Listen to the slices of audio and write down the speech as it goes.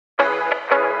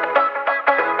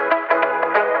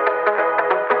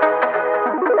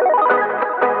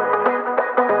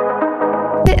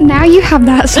Now you have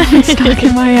that song stuck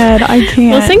in my head. I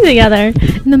can't. We'll sing together.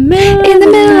 In the middle of the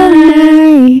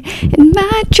night, in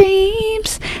my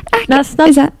dreams. That's not...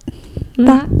 Is that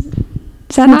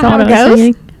not how it goes?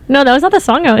 Singing. No, that was not the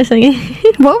song I was singing.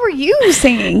 What were you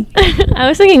singing? I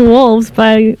was singing Wolves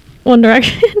by One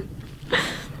Direction.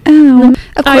 Oh.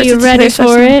 Are you ready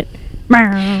for it?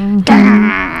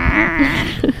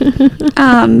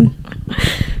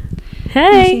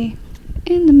 Hey.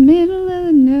 In the middle of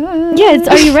the night. Yeah, it's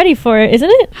Are You Ready for It, isn't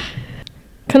it?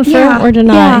 Confirm or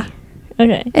deny? Yeah.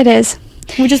 Okay. It is.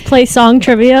 We just play song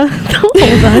trivia the whole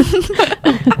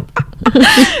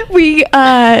time. We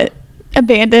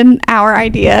abandoned our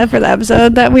idea for the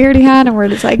episode that we already had, and we're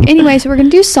just like, anyway, so we're gonna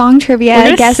do song trivia.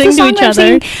 We're gonna sing to each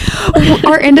other.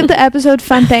 Our end of the episode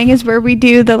fun thing is where we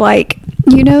do the, like,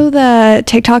 you know, the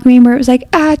TikTok meme where it was like,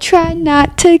 I try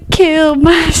not to kill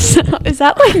myself. Is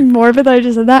that like morbid that I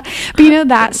just said that? But you know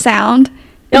that sound?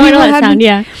 Oh, I know that sound,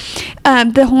 yeah.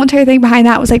 The whole entire thing behind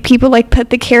that was like people like put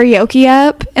the karaoke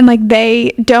up and like they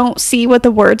don't see what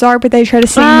the words are, but they try to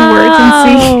sing the words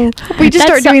and see. We just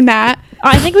start doing that.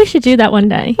 I think we should do that one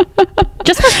day.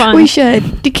 Just for fun. We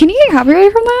should. Can you get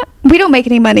copyrighted from that? We don't make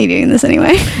any money doing this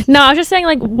anyway. No, I was just saying,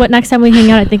 like, what next time we hang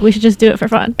out, I think we should just do it for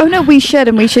fun. Oh, no, we should,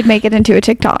 and we should make it into a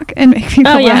TikTok and make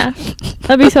people laugh. Yeah.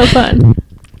 That'd be so fun.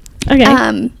 Okay.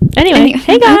 Anyway,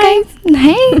 hey, guys. Okay.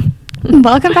 Hey.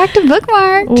 Welcome back to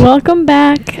Bookmarked. Welcome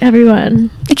back,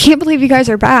 everyone. I can't believe you guys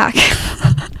are back.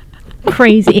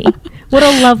 Crazy. What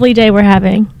a lovely day we're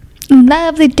having.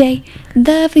 Lovely day,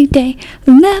 lovely day,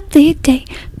 lovely day,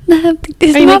 lovely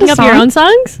day. Are you making up your own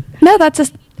songs? No, that's a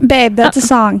song.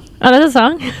 Oh, that's a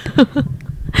song? I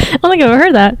don't think I've ever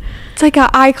heard that. It's like an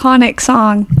iconic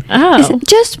song. Oh.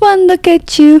 Just one look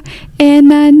at you,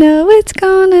 and I know it's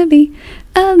gonna be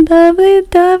a lovely,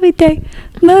 lovely day,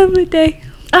 lovely day.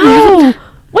 Oh,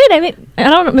 wait, I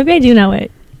don't know. Maybe I do know it.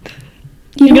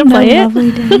 You gonna play it?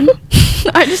 Lovely day.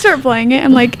 I just start playing it.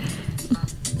 I'm like,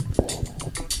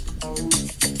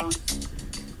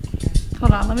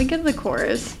 hold on, let me get the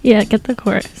chorus. Yeah, get the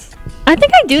chorus. I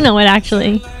think I do know it,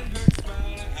 actually.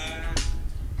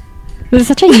 This is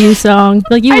such a you song.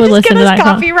 Like, you would listen to that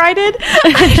song. Copyrighted.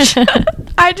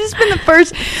 I just spent the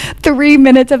first 3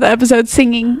 minutes of the episode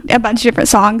singing a bunch of different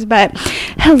songs, but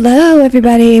hello,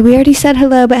 everybody. We already said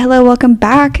hello, but hello, welcome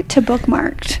back to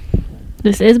Bookmarked.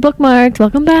 This is Bookmarked.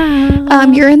 Welcome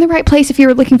back. You're in the right place if you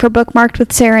were looking for Bookmarked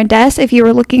with Sarah and Des. If you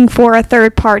were looking for a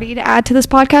third party to add to this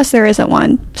podcast, there isn't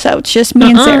one. So it's just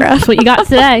me and Sarah. That's what you got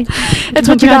today. That's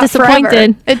what you got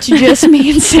disappointed. Forever. It's just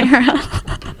me and Sarah.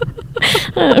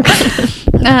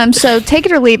 So take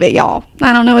it or leave it, y'all.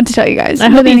 I don't know what to tell you guys. I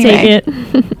hope you take it.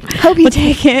 Hope you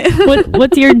take it.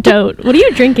 What's your dote? What are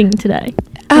you drinking today?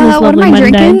 What am I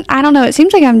drinking? I don't know. It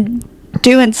seems like I'm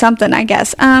doing something, I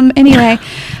guess. Anyway,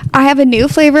 I have a new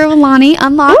flavor of Alani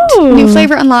unlocked. Ooh. New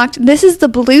flavor unlocked. This is the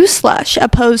blue slush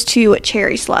opposed to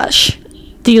cherry slush.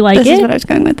 Do you like it? This is what I was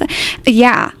going with.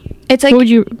 Yeah. It's like, what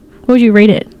would you rate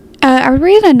it? I would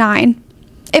rate it a 9.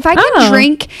 If I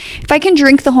can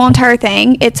drink the whole entire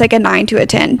thing, it's like a 9 to a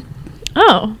 10.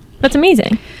 Oh, that's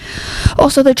amazing.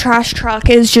 Also, the trash truck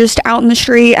is just out in the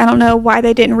street. I don't know why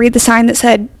they didn't read the sign that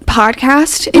said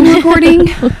podcast in recording,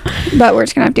 but we're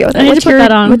just gonna have to deal with it.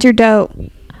 What's your dope?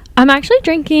 I'm actually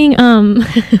drinking. I've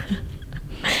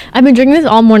been drinking this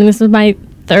all morning. This is my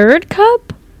 3rd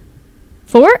cup.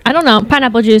 4? I don't know.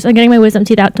 Pineapple juice. I'm getting my wisdom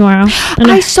teeth out tomorrow.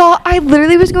 I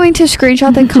literally was going to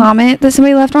screenshot the comment that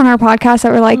somebody left on our podcast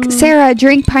that were like, Sarah,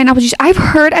 drink pineapple juice. I've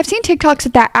seen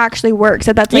TikToks that actually works,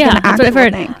 that's like an actual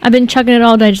thing. I've been chugging it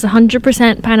all day, just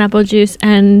 100% pineapple juice,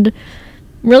 and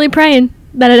really praying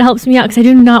that it helps me out, because I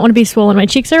do not want to be swollen. My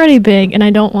cheeks are already big, and I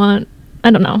don't know.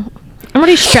 I'm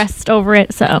already stressed over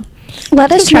it, so.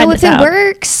 Let us know if it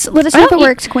works. Let us know if it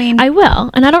works, queen. I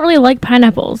will, and I don't really like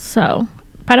pineapples, so.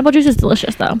 Pineapple juice is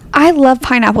delicious, though. I love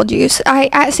pineapple juice.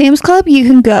 At Sam's Club, you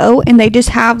can go, and they just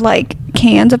have, like,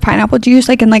 cans of pineapple juice,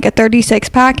 like, in, like, a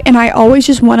 36-pack, and I always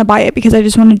just want to buy it because I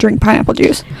just want to drink pineapple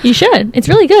juice. You should. It's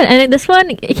really good. And this one,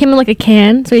 it came in, like, a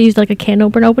can, so I used, like, a can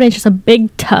opener. It's just a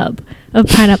big tub of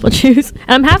pineapple juice,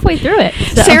 and I'm halfway through it.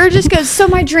 So. Sarah just goes, so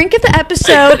my drink at the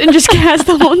episode, and just has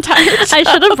the whole entire tub. I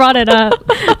should have brought it up.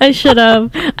 I should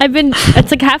have.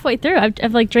 It's, like, halfway through.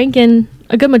 I've like, drinking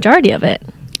a good majority of it.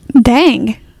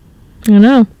 Dang. I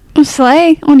know.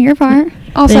 Slay on your part.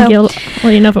 Also, thank you.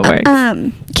 Well, you know if it works.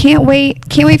 Can't wait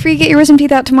for you to get your wisdom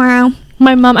teeth out tomorrow.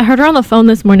 My mom, I heard her on the phone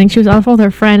this morning. She was on the phone with her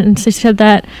friend, and she said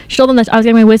that she told them that I was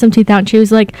getting my wisdom teeth out, and she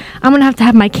was like, I'm gonna have to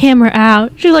have my camera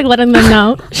out. She's like letting them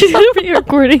know. She's gonna be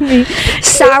recording me.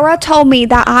 Sarah told me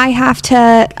that I have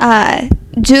to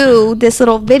do this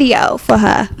little video for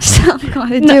her. So I'm going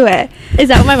to do it. Is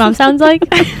that what my mom sounds like?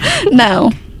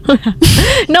 No.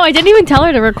 No, I didn't even tell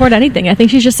her to record anything. I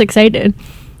think she's just excited.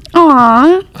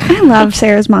 Aw, I love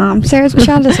Sarah's mom. Shout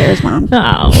out to Sarah's mom.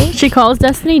 Oh, she calls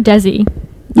Destiny Desi.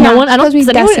 Yeah, No one. I she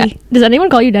don't. calls me Does anyone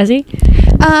call you Desi?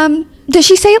 Does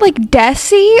she say it like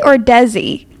Desi or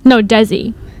Desi? No,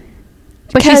 Desi.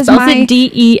 But she Because spells it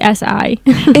Desi.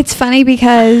 It's funny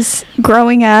because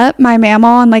growing up, my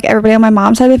mama and like everybody on my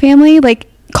mom's side of the family like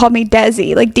called me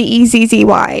Desi, like Dezzy,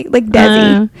 like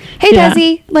Desi. Hey, yeah.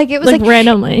 Desi. Like it was like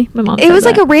randomly. My mom. it was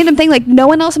that. like a random thing. Like no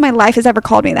one else in my life has ever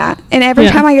called me that. And every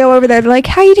Yeah. time I go over there, they're like,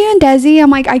 "How you doing, Desi?" I'm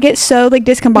like, I get so like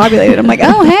discombobulated. I'm like,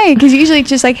 "Oh, hey," because usually it's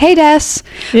just like, "Hey, Des,"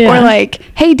 Yeah. or like,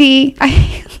 "Hey, D."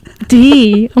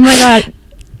 D. Oh my god.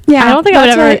 Yeah, I don't think I would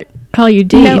that's ever what- call you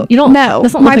D. No, You don't. no.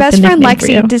 That's not My look like best the friend nickname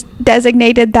for you. Lexi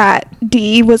designated that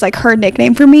D was like her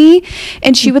nickname for me,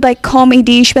 and she would like call me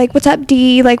D. She'd be like, "What's up,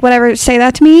 D?" Like whatever, say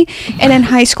that to me. And in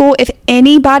high school, if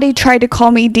anybody tried to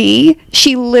call me D,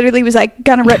 she literally was like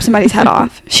gonna rip somebody's head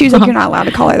off. She was like, "You're not allowed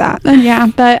to call her that." And yeah,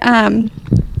 but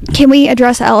can we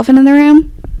address the elephant in the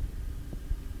room?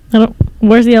 I don't.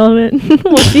 Where's the elephant?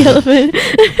 What's the elephant?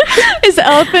 Is the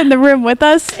elephant in the room with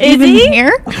us? Is even he?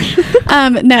 here?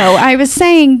 No, I was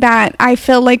saying that I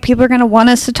feel like people are going to want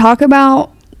us to talk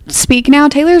about Speak Now,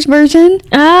 Taylor's version.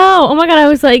 Oh my god! I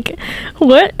was like,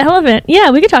 what elephant?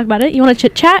 Yeah, we could talk about it. You want to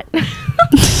chit chat? I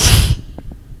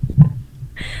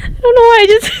don't know why I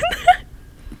just.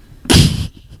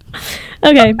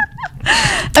 Okay,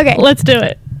 Okay, let's do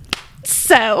it.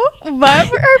 so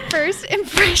what were our first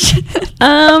impressions?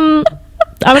 I'm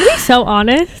gonna be so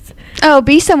honest. Oh,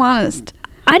 be so honest.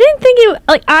 I didn't think it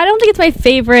like. I don't think it's my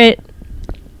favorite.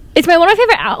 It's one of my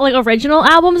favorite like original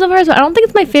albums of hers, but I don't think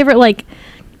it's my favorite like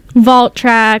vault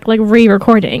track like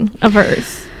re-recording of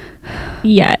hers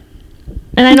yet.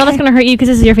 And I know that's gonna hurt you because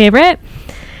this is your favorite.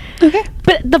 Okay.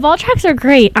 But the vault tracks are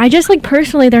great. I just like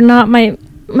personally, they're not my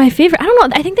favorite. I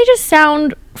don't know. I think they just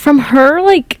sound from her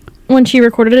like when she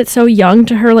recorded it so young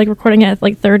to her like recording it at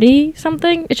like 30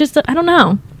 something. It's just I don't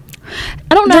know.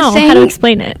 I don't know how to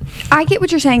explain it. I get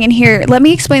what you're saying, and here, let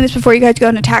me explain this before you guys go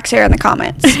and attack Sarah in the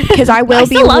comments, because I will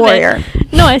be a warrior.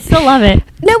 No, I still love it.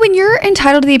 No, when you're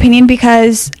entitled to the opinion,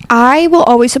 because I will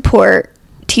always support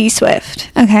T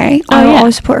Swift. Okay, I will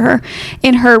always support her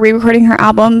in her re-recording her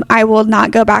album. I will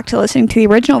not go back to listening to the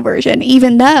original version,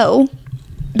 even though,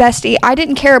 bestie, I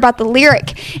didn't care about the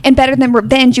lyric, and Better Than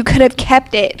Revenge, you could have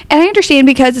kept it. And I understand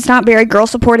because it's not very girl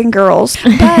supporting girls,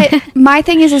 but my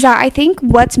thing is that I think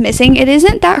what's missing, it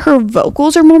isn't that her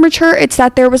vocals are more mature, it's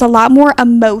that there was a lot more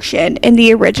emotion in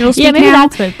the original Speak Yeah, maybe Now.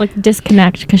 that's what like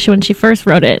disconnect, because when she first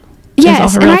wrote it,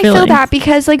 Yes, and I feel that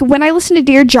because, like, when I listen to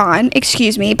Dear John,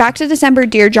 Back to December,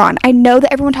 Dear John, I know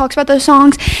that everyone talks about those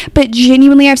songs, but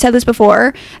genuinely, I've said this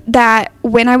before, that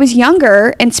when I was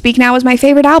younger, and Speak Now was my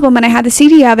favorite album, and I had the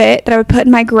CD of it, that I would put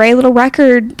in my gray little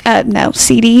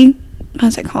CD,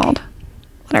 what's it called?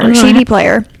 Whatever, CD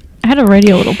player. I had a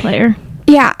radio little player.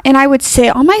 Yeah, and I would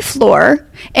sit on my floor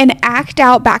and act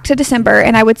out Back to December,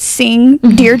 and I would sing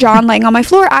Dear John laying on my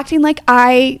floor, acting like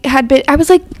I was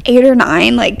like 8 or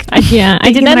 9, like I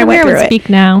did that with Speak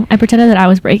Now. I pretended that I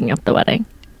was breaking up the wedding.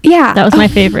 Yeah. That was my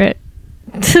favorite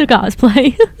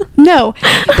cosplay. No,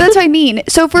 that's what I mean.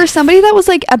 So for somebody that was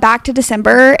like a Back to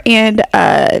December and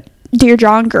Dear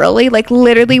John girly, like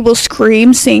literally will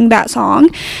sing that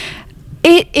song,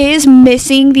 it is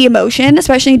missing the emotion,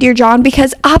 especially Dear John,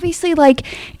 because obviously, like,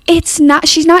 she's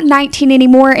not 19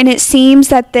 anymore, and it seems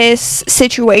that this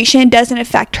situation doesn't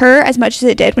affect her as much as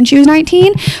it did when she was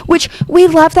 19, which we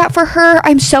love that for her.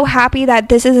 I'm so happy that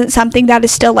this isn't something that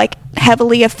is still, like,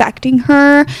 heavily affecting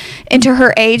her into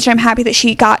her age. I'm happy that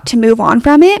she got to move on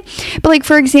from it. But, like,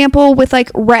 for example, with, like,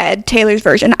 Red, Taylor's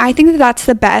version, I think that that's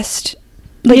the best,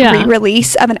 like,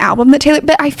 re-release of an album that Taylor,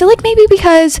 but I feel like maybe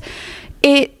because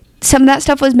some of that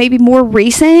stuff was maybe more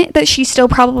recent that she's still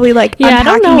probably like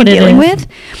unpacking and dealing with.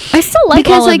 I still like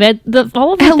all of it.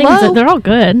 All of the things, they're all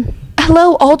good.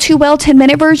 Hello, All Too Well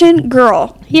 10-minute version,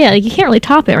 girl. Yeah, like you can't really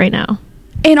top it right now.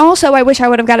 And also, I wish I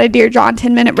would have got a Dear John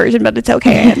 10-minute version, but it's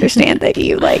okay. I understand that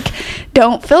you like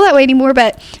don't feel that way anymore.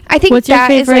 But I think what's your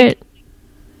favorite? Is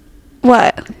like,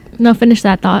 what? No, finish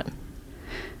that thought.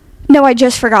 No, I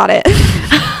just forgot it.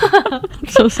 I'm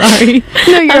so sorry.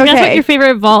 No, you're okay. Guess what your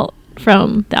favorite vault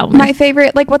from the album? My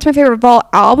favorite, like, what's my favorite vault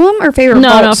album or favorite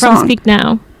vault song? From Speak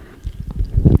Now.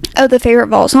 Oh, the favorite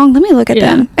vault song? Let me look at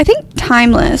them. I think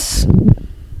Timeless.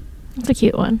 That's a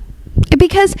cute one.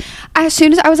 Because as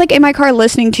soon as I was like in my car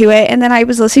listening to it, and then I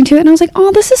was listening to it and I was like,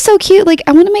 oh, this is so cute. Like,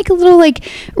 I want to make a little like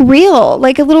reel,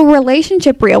 like a little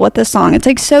relationship reel with this song. It's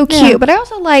like so cute. But I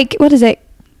also like, what is it?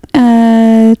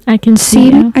 I Can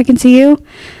See You. I Can See You.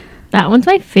 That one's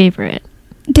my favorite.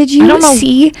 Did you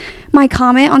see my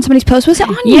comment on somebody's post? Was it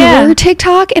on your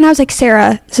TikTok? And I was like,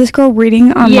 Sarah, is this girl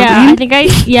reading on mine? I think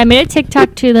I made a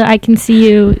TikTok to the I Can See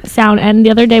You sound. And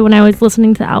the other day when I was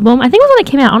listening to the album, I think it was when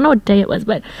it came out. I don't know what day it was,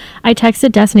 but I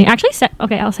texted Destiny. Actually,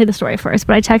 I'll say the story first.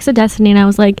 But I texted Destiny and I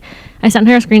was like, I sent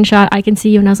her a screenshot, I Can See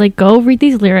You. And I was like, go read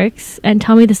these lyrics and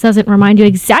tell me this doesn't remind you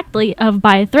exactly of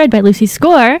By a Thread by Lucy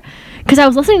Score. Because I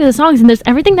was listening to the songs and there's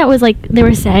everything that was like they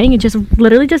were saying, it just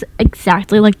literally just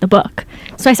exactly like the book.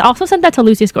 So I also sent that to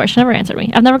Lucy Score. She never answered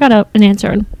me. I've never got an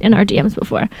answer in our DMs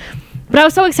before. But I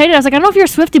was so excited. I was like, I don't know if you're a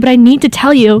Swiftie, but I need to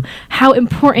tell you how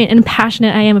important and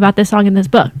passionate I am about this song in this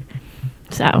book.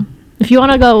 So if you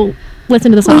want to go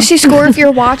listen to the song. Lucy Score, if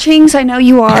you're watching, so I know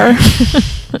you are,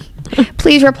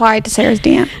 please reply to Sarah's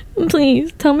DM.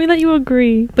 Please tell me that you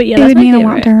agree. But yeah, that's my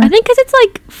favorite. I think because it's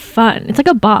like fun. It's like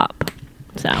a bop.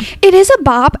 So it is a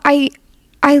bop. I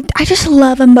just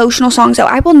love emotional songs though.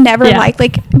 I will never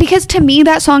like because to me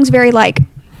that song's very like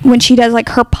when she does like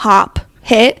her pop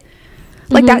hit,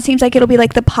 like that seems like it'll be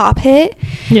like the pop hit.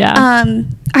 Yeah.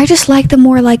 I just like the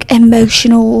more like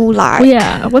emotional like.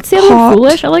 Yeah. What's the other one?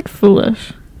 Foolish? I like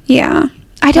Foolish. Yeah.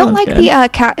 I don't like good.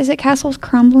 The is it Castles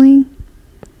Crumbling?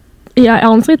 Yeah, I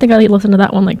honestly think I listened to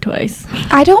that one like twice.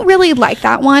 I don't really like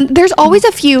that one. There's always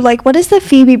a few, like, what is the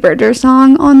Phoebe Bridgers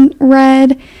song on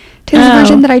Red? Taylor's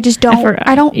version that I just don't,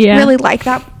 I don't really like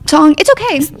that song. It's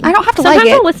okay. I don't have to like it.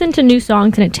 Sometimes I'll listen to new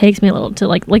songs and it takes me a little to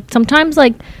like sometimes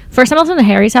like, first time I listened to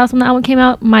Harry's House when that one came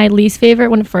out, my least favorite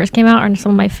when it first came out are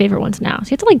some of my favorite ones now. So you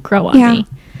have to like grow on me.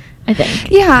 I think.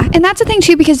 Yeah, and that's the thing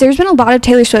too, because there's been a lot of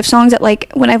Taylor Swift songs that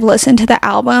like when I've listened to the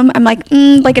album, I'm like,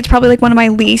 like it's probably like one of my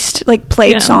least like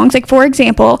played songs. Like for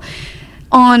example,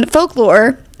 on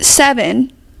Folklore,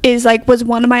 7 is like was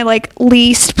one of my like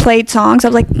least played songs. I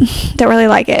was like, don't really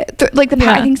like it.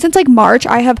 I think since like March,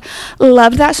 I have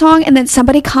loved that song. And then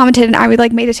somebody commented, and I would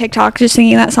like made a TikTok just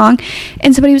singing that song,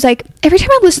 and somebody was like, every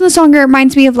time I listen to the song, it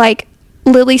reminds me of like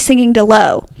Lily singing to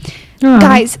Low.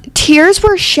 Guys, tears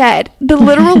were shed. The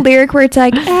literal lyric where it's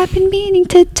like, I've been meaning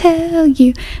to tell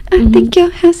you, I think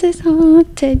your house is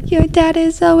haunted, your dad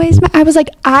is always I was like,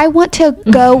 I want to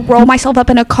go roll myself up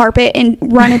in a carpet and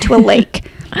run into a lake.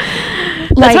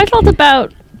 That's how I felt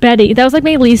about Betty. That was like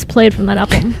my least played from that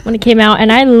album when it came out,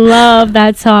 and I love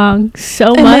that song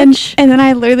so much. And then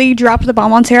I literally dropped the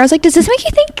bomb on Sarah. I was like, does this make you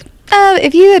think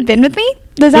if you had been with me?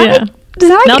 Does that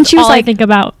and she was all like, I think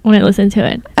about when I listen to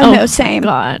it. Oh no, same.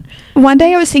 God. One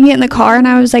day I was singing it in the car, and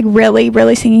I was like really,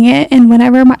 really singing it. And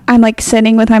whenever I'm like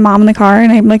sitting with my mom in the car,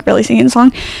 and I'm like really singing the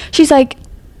song, she's like,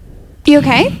 "You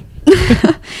okay?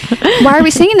 Why are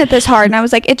we singing it this hard?" And I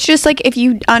was like, it's just like if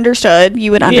you understood,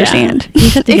 you would understand. You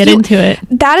have to get into it.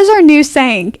 That is our new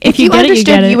saying. If you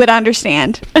understood, you would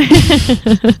understand. But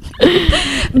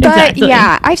exactly.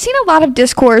 Yeah, I've seen a lot of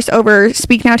discourse over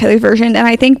Speak Now Taylor's version, and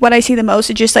I think what I see the most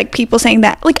is just like people saying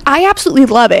that like I absolutely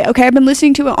love it. Okay, I've been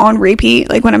listening to it on repeat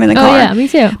like when I'm in the car. Oh yeah, me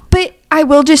too. But I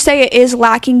will just say it is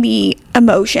lacking the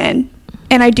emotion,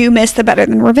 and I do miss the Better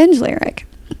Than Revenge lyric.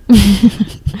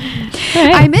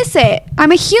 Right. I miss it.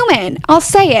 I'm a human. I'll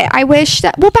say it. I wish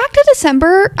that Back to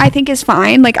December I think is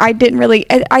fine. Like I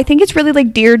think it's really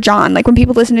like Dear John. Like when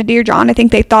people listen to Dear John, I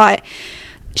think they thought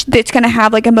it's gonna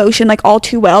have like emotion like All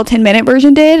Too Well 10-minute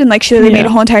version did, and like they made a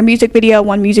whole entire music video,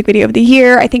 one music video of the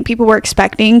year. I think people were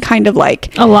expecting kind of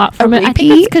like a lot from it. I think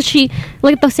that's because she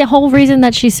like the whole reason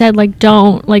that she said like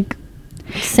don't like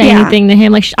say anything to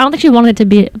him, like I don't think she wanted it to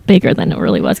be bigger than it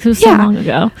really was because it was so long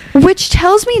ago. Which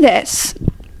tells me this,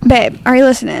 babe, are you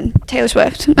listening? Taylor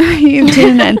Swift, are you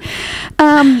tuning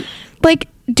in? Like,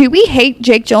 do we hate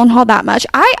Jake Gyllenhaal that much?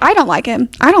 I don't like him.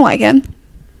 I don't like him.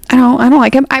 I don't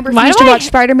like him. I refuse to watch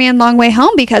Spider-Man Long Way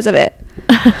Home because of it.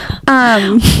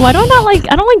 Why don't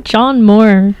I don't like John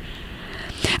more.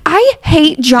 I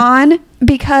hate John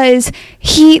because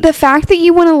the fact that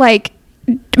you want to like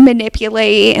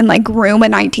manipulate and like groom a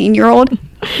 19-year-old,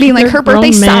 being like her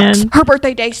birthday sucks, her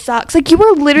birthday day sucks, like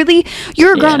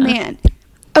you're a grown man,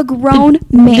 a grown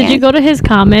man. Did you go to his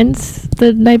comments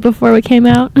the night before it came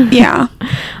out? Yeah.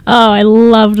 Oh, I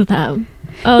loved them.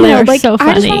 Oh, they were like, so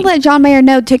funny. I just want to let John Mayer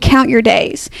know to count your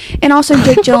days, and also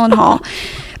Jake Gyllenhaal,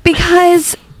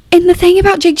 because and the thing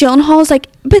about Jake Gyllenhaal is like,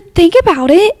 but think about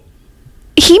it,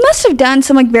 he must have done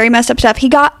some like very messed up stuff. He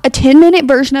got a 10-minute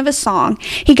version of a song.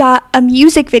 He got a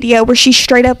music video where she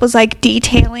straight up was like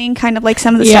detailing kind of like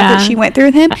some of the stuff that she went through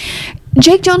with him.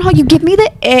 Jake Gyllenhaal, you give me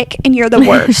the ick and you're the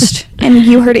worst. And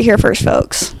you heard it here first,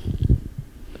 folks.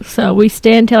 So we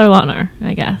stand Taylor Lautner,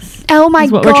 I guess. Oh my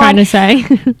God. What we're trying to say.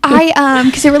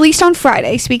 Because it released on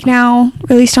Friday. Speak Now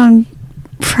released on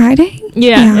Friday?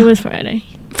 Yeah, it was Friday.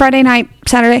 Friday night,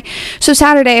 Saturday. So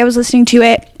Saturday I was listening to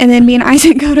it, and then me and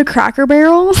Isaac go to Cracker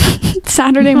Barrel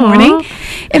Saturday morning,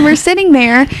 and we're sitting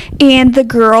there, and the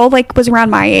girl like was around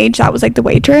my age. That was like the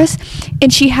waitress,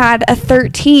 and she had a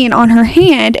 13 on her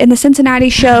hand, and the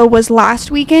Cincinnati show was last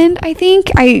weekend, I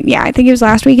think. I think it was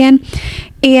last weekend.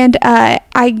 And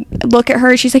I look at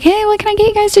her, she's like, hey, what can I get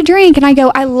you guys to drink? And I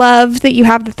go, I love that you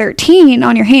have the 13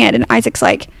 on your hand. And Isaac's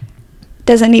like,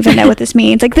 doesn't even know what this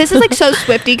means. Like, this is like so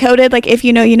Swiftie coded, like, if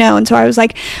you know, you know. And so I was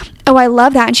like, oh, I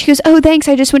love that. And she goes, oh, thanks,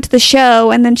 I just went to the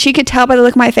show. And then she could tell by the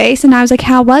look of my face, and I was like,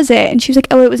 how was it? And she was like,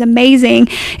 oh, it was amazing,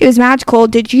 it was magical,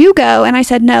 did you go? And I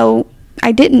said, no,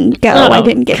 I didn't go. I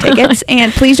didn't get tickets.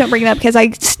 And please don't bring it up, because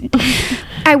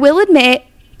I will admit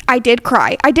I did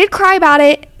cry about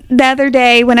it the other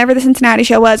day. Whenever the Cincinnati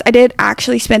show was, I did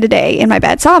actually spend a day in my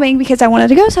bed sobbing because I wanted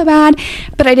to go so bad,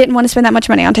 but I didn't want to spend that much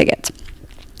money on tickets.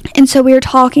 And so we were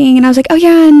talking, and I was like, oh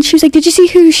yeah, and she was like, did you see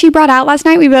who she brought out last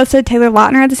night? We both said Taylor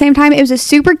Lautner at the same time. It was a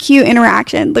super cute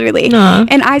interaction, literally.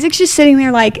 And Isaac's just sitting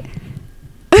there like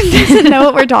doesn't know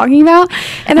what we're talking about.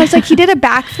 And I was like, he did a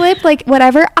backflip, like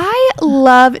whatever. I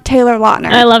love Taylor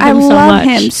Lautner. I love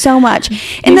him so much.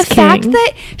 And the fact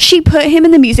that she put him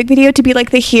in the music video to be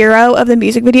like the hero of the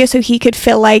music video, so he could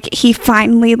feel like he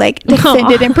finally like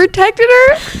defended and protected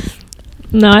her.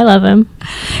 No, I love him.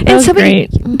 That was great.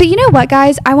 But you know what,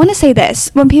 guys? I want to say this.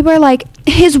 When people are like,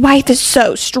 his wife is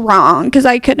so strong, because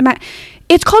I couldn't imagine.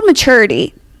 It's called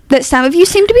maturity that some of you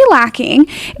seem to be lacking.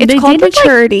 It's called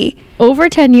maturity. Like over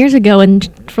 10 years ago, and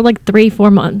for like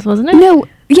 3-4 months, wasn't it? No.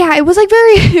 Yeah, it was like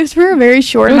it was for a very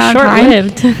short amount of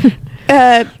time.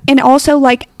 Short-lived. And also,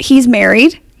 like, he's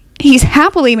married. He's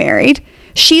happily married.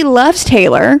 She loves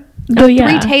Taylor. The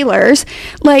three Taylors.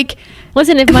 Like,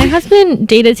 listen, if my husband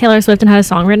dated Taylor Swift and had a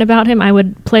song written about him, I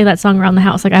would play that song around the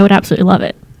house. Like, I would absolutely love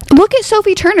it. Look at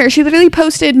Sophie Turner. She literally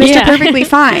posted Mr. Perfectly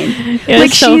Fine. It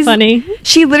was so funny.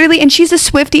 She literally, and she's a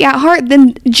Swiftie at heart.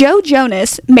 Then Joe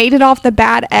Jonas made it off the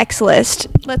bad X list.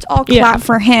 Let's all clap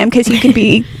for him, because he could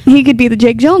be the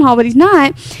Jake Gyllenhaal, but he's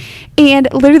not. And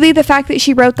literally the fact that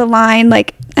she wrote the line,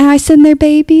 like, I send their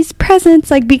babies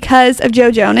presents, like, because of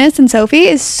Joe Jonas and Sophie,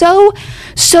 is so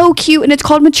cute. And it's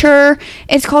called mature.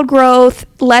 It's called growth.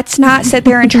 Let's not sit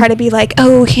there and try to be like,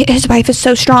 oh, his wife is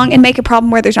so strong, and make a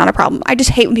problem where there's not a problem. I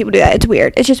just hate when people do that. It's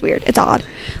weird. It's just weird. It's odd.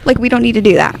 Like, we don't need to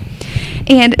do that.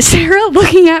 And Sarah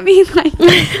looking at me like,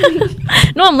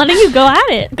 no, I'm letting you go at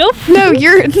it. Go. No,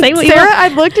 you're Sarah. I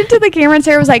looked into the camera, and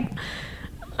Sarah was like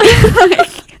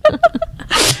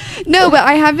no, but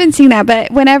I have been seeing that.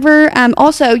 But whenever,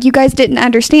 also, you guys didn't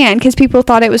understand, because people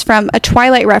thought it was from a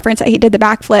Twilight reference that he did the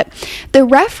backflip. The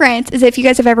reference is, if you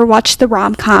guys have ever watched the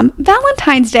rom-com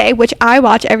Valentine's Day, which I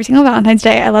watch every single Valentine's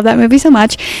Day. I love that movie so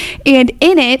much. And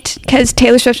in it, because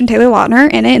Taylor Swift and Taylor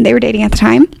Lautner in it, and they were dating at the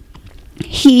time,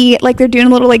 they're doing a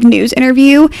little like news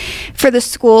interview for the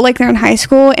school, like they're in high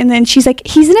school, and then she's like,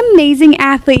 he's an amazing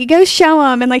athlete, go show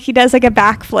him. And like he does like a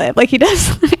backflip, like he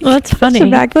does like, well, that's funny,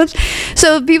 backflips.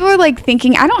 So people are like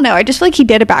thinking, I don't know, I just feel like he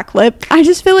did a backflip. I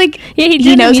just feel like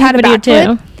he knows how to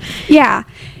backflip too. Yeah,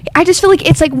 I just feel like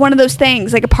it's like one of those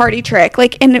things, like a party trick.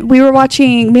 Like, and me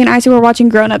and Isaac were watching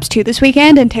Grown Ups 2 this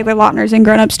weekend, and Taylor Lautner's in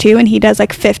Grown Ups 2, and he does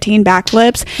like 15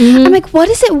 backflips. I'm like, what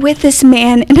is it with this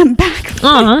man and a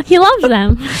backflip? He loves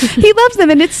them. He loves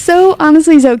them, and it's so,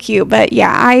 honestly, so cute. But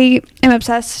yeah, I am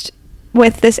obsessed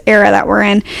with this era that we're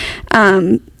in,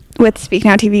 with Speak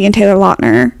Now TV and Taylor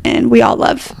Lautner, and we all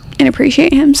love and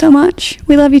appreciate him so much.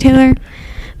 We love you, Taylor.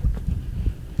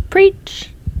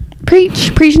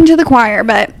 Preaching to the choir.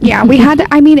 But yeah, we had to,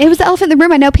 I mean, it was the elephant in the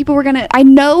room. I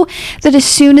know that as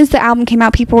soon as the album came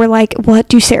out, people were like, what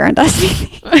do Sarah and Dusty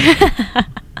think?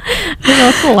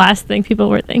 That's the last thing people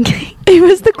were thinking. It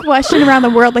was the question around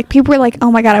the world. Like, people were like,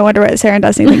 oh my god, I wonder what Sarah and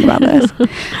Dusty think about this.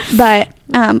 But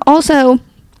also,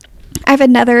 I have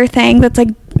another thing that's like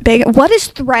big. What is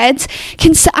Threads?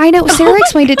 I know Sarah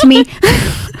explained it to me.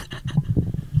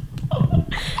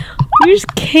 You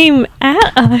just came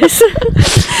at us.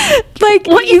 Like,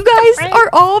 you guys are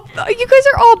all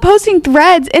posting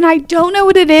Threads, and I don't know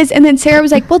what it is. And then Sarah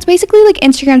was like, well, it's basically like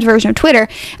Instagram's version of Twitter.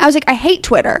 I was like, I hate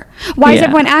Twitter. Why is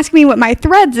everyone asking me what my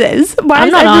Threads is? Why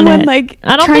is everyone like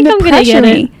I don't trying think to I'm gonna pressure get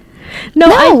me? It.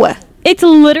 No. It's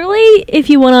literally, if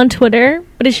you went on Twitter,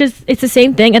 but it's the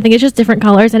same thing. I think it's just different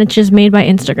colors, and it's just made by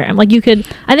Instagram. Like,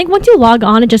 I think once you log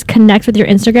on, it just connects with your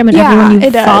Instagram, and everyone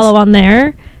you follow on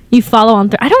there. You follow on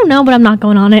I don't know, but I'm not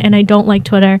going on it, and I don't like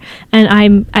Twitter.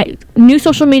 And new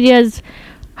social medias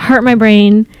hurt my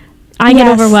brain. I get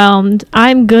overwhelmed.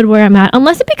 I'm good where I'm at.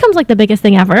 Unless it becomes like the biggest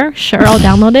thing ever. Sure, I'll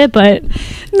download it, but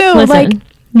no, listen,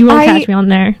 you won't catch me on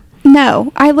there.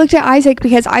 No, I looked at Isaac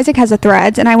because Isaac has a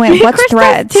Threads, and I went, "What's Chris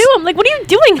Threads?" Does too. I'm like, what are you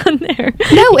doing on there?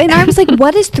 No, and I was like,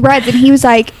 "What is Threads?" And he was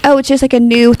like, "Oh, it's just like a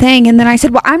new thing." And then I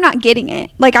said, "Well, I'm not getting it."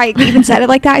 Like, I even said it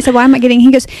like that. I said, "Well, I'm not getting it."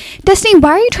 He goes, "Destiny,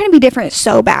 why are you trying to be different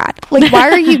so bad? Like,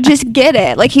 why are you just get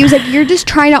it?" Like, he was like, "You're just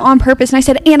trying it on purpose." And I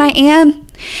said, "And I am."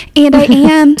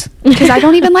 Because I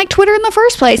don't even like Twitter in the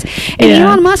first place. And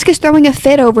Elon Musk is throwing a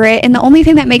fit over it, and the only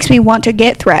thing that makes me want to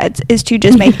get Threads is to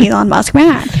just make Elon Musk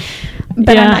mad.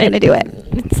 But I'm not going to do it.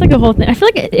 It's like a whole thing. I feel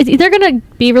like it's either going to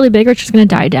be really big or it's just going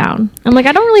to die down. I'm like,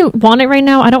 I don't really want it right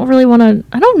now. I don't really want to.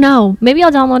 I don't know. Maybe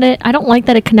I'll download it. I don't like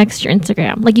that it connects to your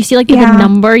Instagram. Like, you see like the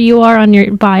number you are on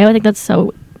your bio. I think that's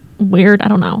so weird. I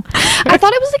don't know. I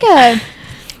thought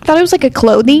it was like a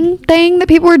clothing thing that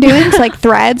people were doing. It's like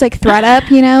Threads, like ThreadUp,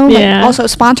 you know. Like, also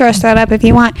sponsor us, ThreadUp, if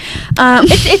you want.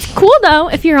 It's cool though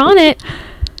if you're on it.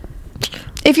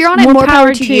 If you're on it, more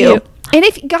power to you. And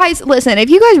if guys listen, if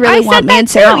you guys really want me and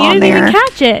Sarah on there, you didn't even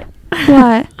catch it.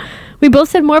 What? We both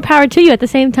said more power to you at the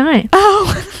same time.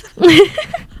 Oh.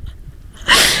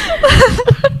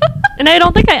 And I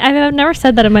don't think I've never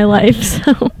said that in my life,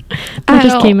 so it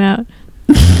just came out.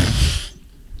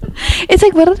 It's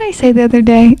like, what did I say the other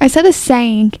day? I said a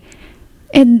saying,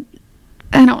 and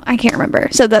I can't remember.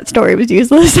 So that story was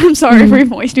useless. I'm sorry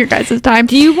for wasting your guys' time.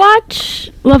 Do you watch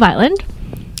Love Island?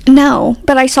 No,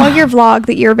 but I saw your vlog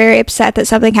that you're very upset that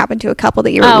something happened to a couple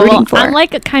that you were rooting for. I'm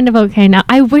like kind of okay now.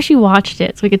 I wish you watched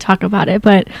it so we could talk about it,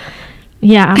 but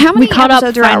yeah. How many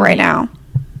episodes are out right now?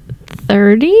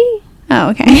 30? Oh,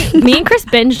 okay. Me and Chris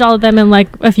binged all of them in like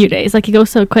a few days. Like, it goes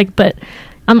so quick, but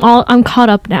I'm caught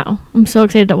up now. I'm so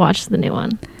excited to watch the new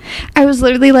one. I was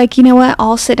literally like, you know what?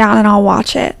 I'll sit down and I'll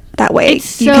watch it. That way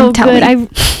it's you so can tell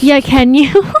good. Me. Can you?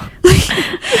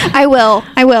 I will.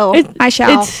 I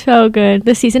shall. It's so good.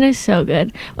 The season is so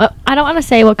good. Well, I don't want to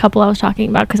say what couple I was talking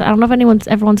about because I don't know if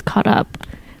everyone's caught up.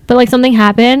 But like something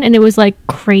happened and it was like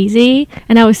crazy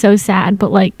and I was so sad.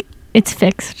 But like it's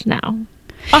fixed now.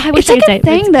 Oh, I wish it's like a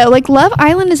thing though. Like Love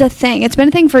Island is a thing. It's been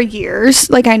a thing for years.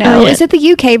 Like I know. Is it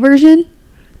the UK version?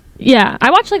 Yeah, I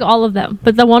watch like all of them,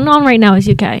 but the one on right now is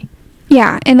UK.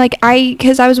 Yeah, and like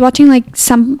because I was watching like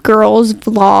some girl's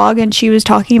vlog and she was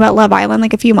talking about Love Island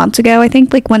like a few months ago, I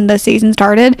think, like when the season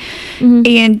started,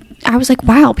 and I was like,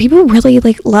 wow, people really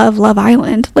like love Love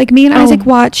Island. Like me and Isaac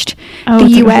watched the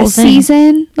US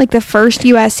season, like the first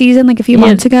US season, like a few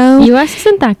months ago. US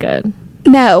isn't that good.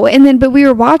 No, but we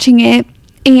were watching it,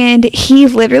 and he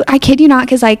literally, I kid you not,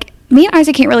 because like me and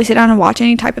Isaac can't really sit down and watch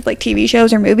any type of like TV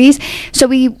shows or movies, so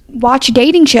we watch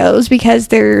dating shows because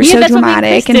they're so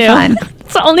dramatic and fun.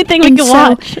 It's the only thing we can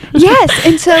watch. Yes,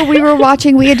 and so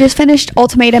we had just finished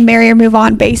Ultimatum, Marry or Move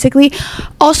On, basically.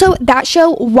 Also, that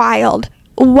show, wild.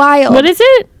 What is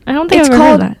it? I don't think I've ever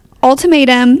heard that.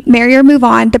 Ultimatum, Marry or Move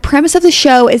On. The premise of the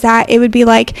show is that it would be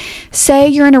like, say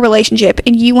you're in a relationship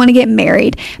and you want to get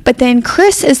married, but then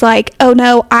Chris is like, oh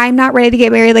no, I'm not ready to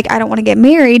get married, like I don't want to get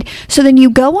married. So then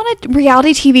you go on a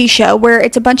reality TV show where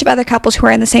it's a bunch of other couples who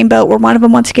are in the same boat, where one of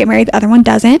them wants to get married, the other one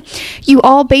doesn't. You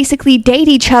all basically date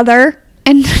each other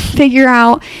and figure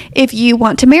out if you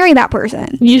want to marry that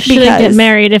person. You shouldn't get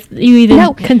married if you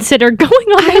even consider going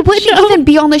on I wouldn't even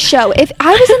be on the show. If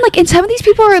I was in like, and some of these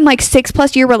people are in like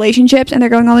 6+ year relationships and they're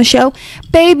going on the show,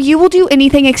 babe, you will do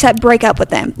anything except break up with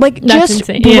them. Like, that's just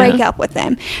insane. Break up with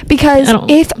them. Because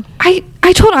if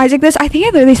I told Isaac this, I think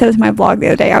I literally said this in my vlog the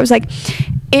other day. I was like,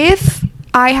 if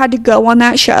I had to go on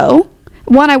that show,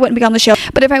 one, I wouldn't be on the show,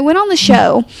 but if I went on the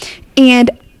show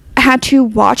and had to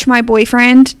watch my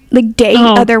boyfriend like date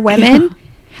other women,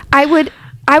 I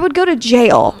would go to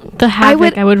jail. The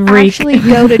havoc I would wreak. Actually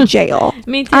go to jail.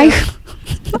 Me too.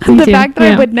 The fact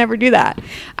that I would never do that,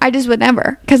 I just would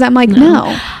never, because I'm like, no.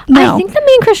 I think that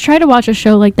me and Chris tried to watch a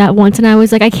show like that once, and I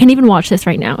was like, I can't even watch this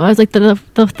right now. I was like, the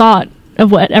thought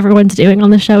of what everyone's doing on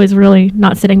the show is really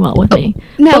not not sitting well with me.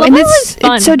 No, and it's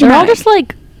so dramatic. They're all just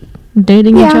like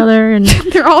dating each other, and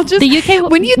they're all just the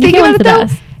UK. When you think about it, though.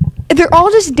 They're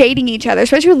all just dating each other,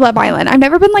 especially with Love Island. I've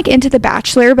never been like into The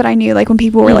Bachelor, but I knew like when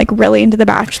people were like really into The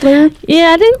Bachelor.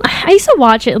 Yeah, I used to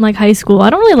watch it in like high school. I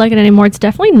don't really like it anymore. It's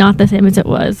definitely not the same as it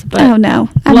was. But oh no,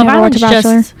 Love Island's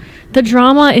just, the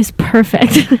drama is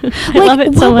perfect. I love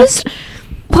it so much.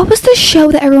 What was the show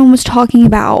that everyone was talking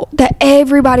about, that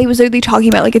everybody was literally talking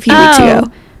about like a few weeks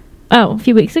ago? Oh, a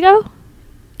few weeks ago?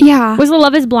 Yeah. Was the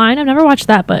Love is Blind? I've never watched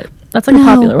that, but that's like a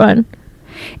popular one.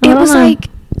 It was like,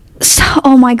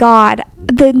 oh my god,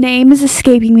 the name is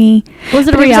escaping me. Was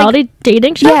it a reality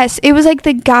dating show? Yes, it was like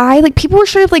the guy, like people were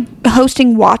sort of like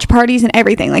hosting watch parties and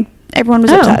everything, like everyone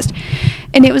was obsessed,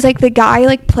 and it was like the guy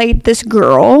like played this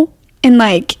girl, and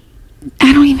like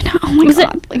I don't even know. Oh my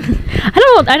god! Like, I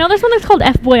don't know. I know there's one that's called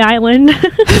F Boy Island.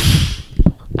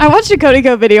 I watched a Cody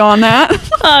Go video on that.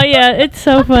 Oh yeah, it's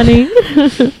so funny.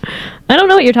 I don't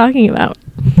know what you're talking about.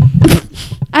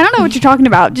 I don't know what you're talking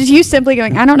about. Just you simply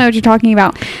going, I don't know what you're talking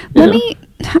about. I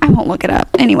won't look it up.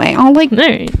 Anyway, I'll like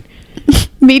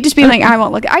me just being like, I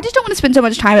won't look. I just don't want to spend so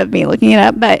much time of me looking it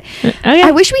up. But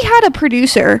I wish we had a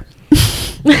producer.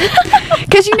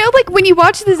 Because like when you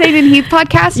watch the Zayn and Heath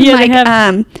podcast,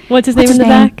 and like what's his name in the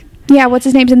back? Yeah, what's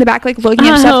his name's in the back, like looking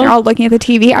at stuff. And they're all looking at the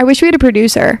TV. I wish we had a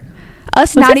producer.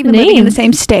 Us not even living in the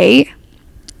same state.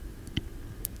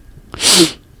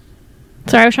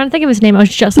 Sorry, I was trying to think of his name. I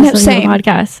was just listening to the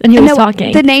podcast, and he was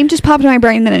talking. The name just popped in my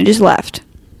brain, then it just left.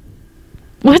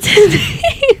 What's his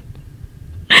name?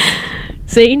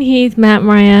 Zayn Heath, Matt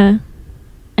Mariah,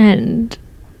 and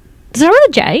does it start with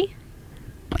a J?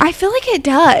 I feel like it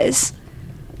does.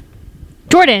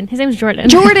 Jordan. His name's Jordan.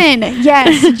 Jordan.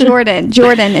 Yes, Jordan.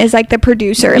 Jordan is like the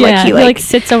producer. Yeah, he like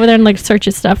sits over there and like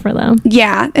searches stuff for them.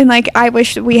 Yeah, and like I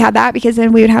wish we had that because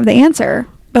then we would have the answer,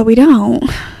 but we don't.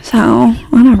 So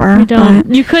whatever. We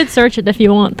don't. You could search it if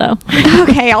you want, though.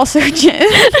 Okay, I'll search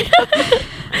it.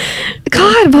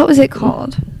 God, what was it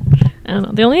called? I don't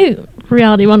know. The only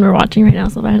reality one we're watching right now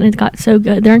is Love Island. It got so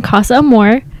good. They're in Casa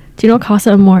Amor. Do you know what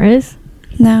Casa Amor is?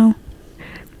 No.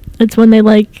 It's when they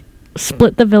like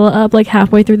split the villa up like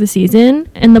halfway through the season,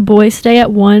 and the boys stay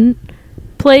at one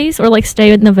place or like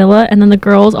stay in the villa, and then the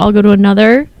girls all go to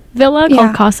another villa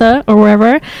called Casa or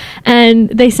wherever, and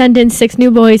they send in 6 new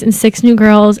boys and 6 new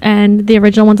girls, and the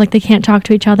original ones like they can't talk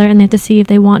to each other and they have to see if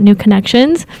they want new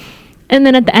connections, and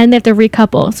then at the end they have to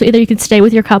recouple. So either you can stay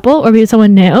with your couple or be with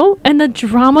someone new, and the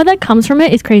drama that comes from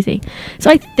it is crazy. So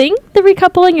I think the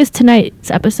recoupling is tonight's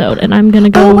episode, and I'm gonna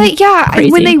go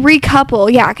crazy. When they recouple,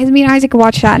 because me and Isaac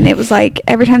watched that, and it was like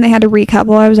every time they had to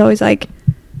recouple, I was always like,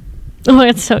 oh,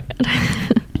 it's so good.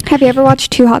 Have you ever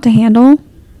watched Too Hot to Handle?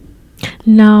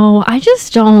 No, I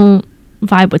just don't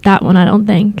vibe with that one. I don't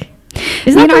think.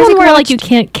 Isn't that the one where like you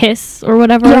can't kiss or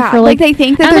whatever? Yeah, for, like they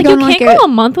think that they're going you can't go a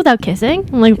month without kissing.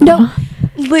 I'm like, no,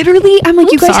 literally. I'm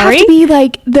like, you guys have to be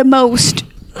like the most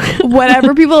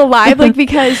whatever people alive, like,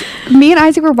 because me and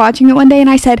Isaac were watching it one day, and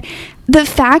I said the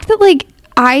fact that like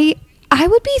I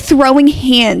would be throwing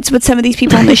hands with some of these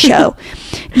people on the show.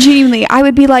 Genuinely, I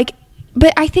would be like.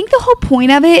 But I think the whole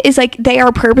point of it is like they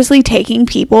are purposely taking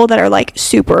people that are like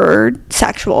super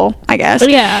sexual, I guess.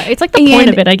 But yeah, it's like the point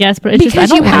of it, I guess. But it's just I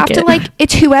don't have to like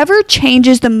it's whoever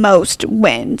changes the most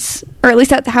wins, or at least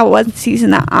that's how it was the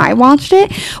season that I watched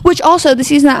it. Which also the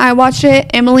season that I watched it,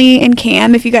 Emily and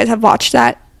Cam, if you guys have watched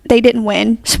that, they didn't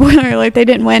win. Spoiler alert, they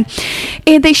didn't win,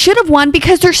 and they should have won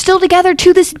because they're still together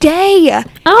to this day.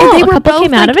 Oh, and they were both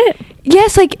came out of it.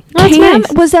 Yes, like Cam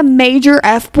was a major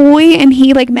F-boy, and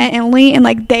he like met Emily, and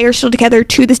like they are still together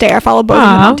to this day. I follow both of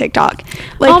them on TikTok.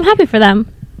 Like, I'm happy for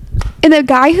them. And the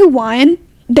guy who won,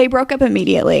 they broke up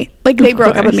immediately. Like they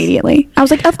broke up immediately. I was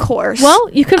like, of course. Well,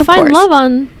 you can find love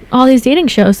on all these dating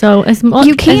shows. So as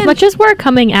much as we're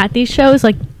coming at these shows,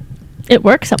 like it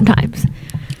works sometimes.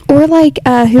 Or like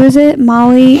who is it?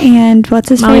 Molly and what's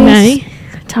his Molly face? May,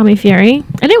 Tommy Fury.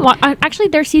 I didn't watch actually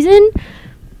their season.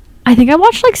 I think I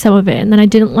watched like some of it, and then I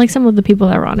didn't like some of the people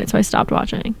that were on it, so I stopped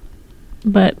watching.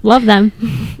 But love them.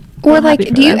 Or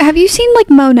like, have you seen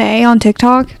like Monet on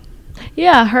TikTok?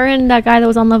 Yeah, her and that guy that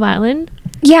was on Love Island.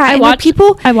 Yeah, I watched his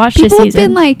season. People have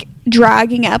been like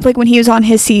dragging up like when he was on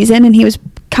his season, and he was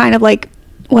kind of like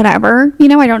whatever. You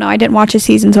know, I don't know. I didn't watch his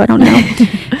season, so I don't know.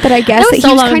 But I guess that was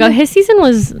so long ago. His season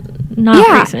was not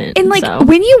recent. And like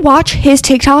when you watch his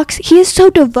TikToks, he is so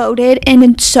devoted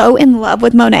and so in love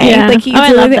with Monet. Yeah. Like he's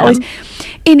literally always.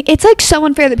 And it's like so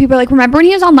unfair that people are like, remember when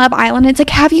he was on Love Island? It's like,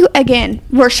 have you again?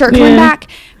 We're circling back.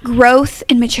 Growth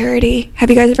and maturity. Have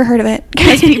you guys ever heard of it?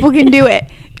 Because people can do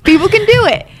it. People can do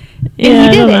it. And yeah, he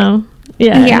did I don't know.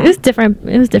 Yeah, it was different.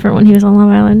 It was different when he was on Love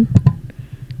Island.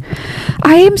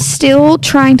 I am still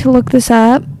trying to look this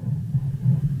up.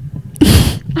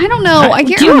 I don't know. I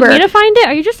can't remember. Do you want me to find it?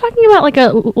 Are you just talking about like a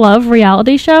love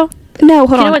reality show? No,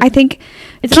 hold on. I think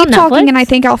keep talking, and I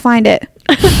think I'll find it.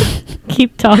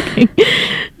 Keep talking.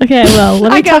 Okay, well,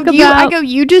 let me talk about.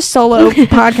 You just solo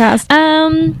podcast.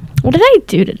 What did I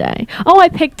do today? Oh, I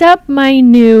picked up my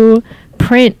new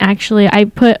print. Actually, I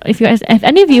put if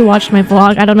any of you watched my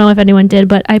vlog, I don't know if anyone did,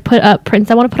 but I put up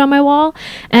prints I want to put on my wall,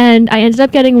 and I ended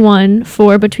up getting one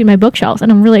for between my bookshelves,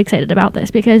 and I'm really excited about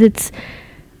this because it's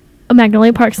a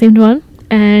Magnolia Park themed one,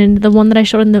 and the one that I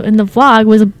showed in the vlog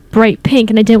was a bright pink,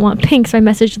 and I didn't want pink, so I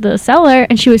messaged the seller,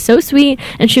 and she was so sweet,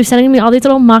 and she was sending me all these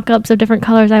little mock-ups of different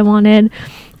colors I wanted,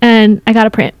 and I got a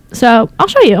print. So I'll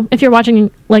show you if you're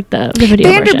watching like the video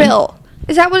Vanderbilt. version.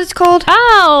 Is that what it's called?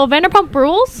 Oh, Vanderpump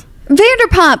Rules?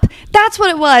 Vanderpump. That's what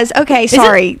it was. Okay,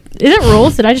 sorry. Is it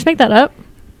Rules? Did I just make that up?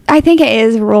 I think it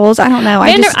is Rules. I don't know.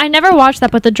 I never watched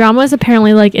that, but the drama is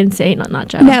apparently like insane on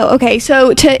that show. No, okay.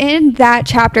 So to end that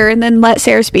chapter and then let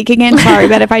Sarah speak again. Sorry,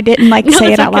 but if I didn't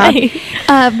say it out loud.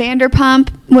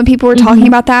 Vanderpump. When people were talking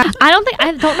about that, I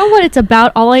don't know what it's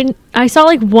about. All I saw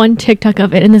like one TikTok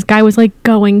of it, and this guy was like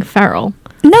going feral.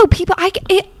 No, people.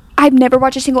 I've never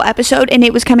watched a single episode, and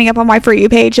it was coming up on my For You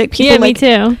page. Like people. Yeah, me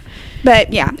too.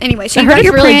 But yeah. Anyway, so I you heard got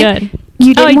your really print. good.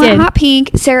 You did want hot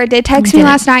pink. Sarah did text me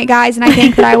last night, guys, and I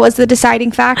think that I was the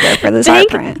deciding factor for this art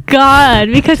print. Thank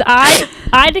God, because I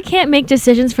can't make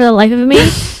decisions for the life of me.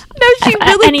 No, she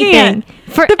really can't.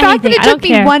 For the fact that it took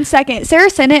me 1 second.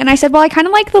 Sarah sent it, and I said, "Well, I kind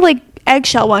of like the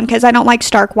eggshell one because I don't like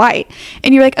stark white."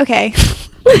 And you're like, "Okay."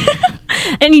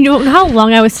 And you know how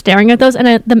long I was staring at those,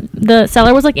 and the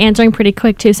seller was like answering pretty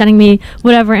quick too, sending me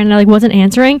whatever, and I like wasn't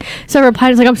answering. So I replied, I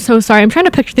was like, "I'm so sorry. I'm trying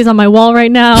to picture these on my wall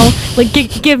right now. Like,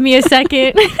 give me a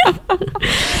second."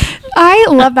 I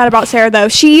love that about Sarah, though.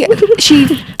 She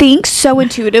thinks so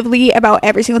intuitively about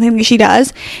every single thing that she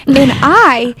does, and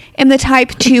I am the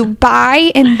type to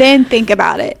buy and then think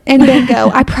about it, and then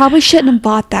go, "I probably shouldn't have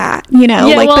bought that," you know.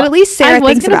 Yeah, but at least Sarah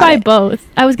thinks about it. I was gonna buy both.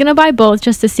 I was gonna buy both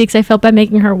just to see, because I felt bad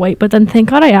making her wait. But then thank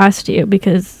God I asked you,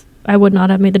 because I would not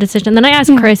have made the decision. Then I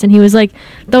asked Chris, and he was like,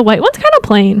 "The white one's kind of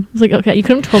plain." I was like, "Okay, you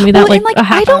could have told me that a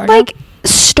half hour ago."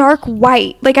 Stark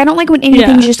white. Like, I don't like when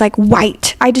anything's just like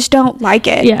white. I just don't like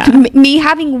it. Yeah. Me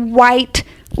having white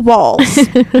walls.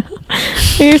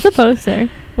 Here's the poster.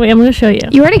 Wait, I'm gonna show you.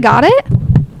 You already got it?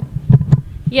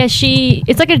 Yeah,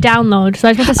 it's like a download, so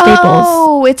I just went to Staples.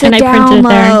 Oh, it's and a I printed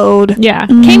download. it there.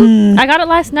 Yeah. I got it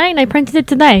last night and I printed it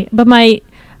today, but my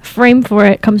frame for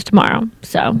it comes tomorrow.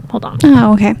 So hold on.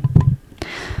 Oh, okay.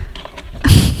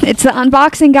 It's the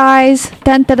unboxing, guys.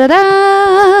 Dun, da, da,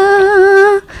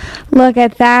 da. Look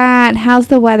at that. How's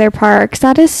the weather parks?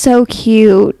 That is so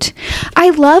cute.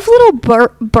 I love little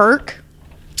book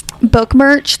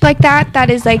merch like that.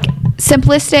 That is like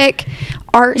simplistic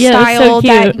art style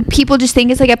that people just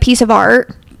think is like a piece of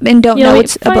art and don't know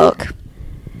it's a book.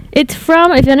 It's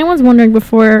from, if anyone's wondering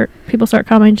before people start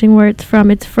commenting where it's from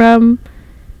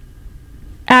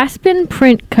Aspen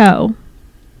Print Co.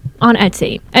 on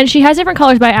Etsy. And she has different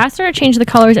colors, but I asked her to change the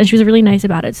colors and she was really nice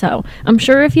about it. So I'm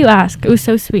sure if you ask, it was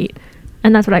so sweet.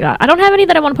 And that's what I got. I don't have any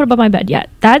that I want to put above my bed yet.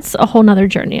 That's a whole nother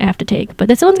journey I have to take. But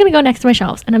this one's going to go next to my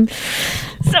shelves. And I'm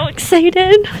so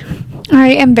excited. I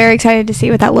am very excited to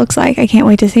see what that looks like. I can't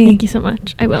wait to see. Thank you so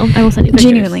much. I will send you pictures.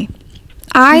 Genuinely.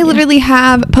 I literally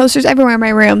have posters everywhere in my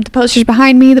room. The posters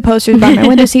behind me, the posters by my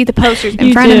window seat, the posters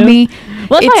in front of me.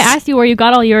 Well, that's why I asked you where you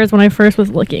got all yours when I first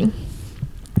was looking.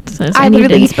 So I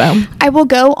will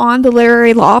go on the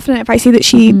literary loft, and if I see that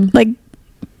she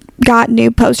got new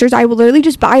posters, I will literally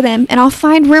just buy them, and I'll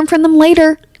find room for them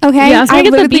later. Okay. Yeah, I was gonna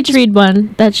get the beach read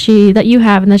one that you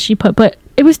have and that she put, but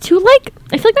it was too I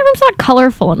feel like my room's not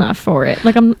colorful enough for it.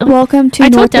 Like Welcome to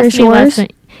North Shores.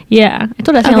 Yeah, I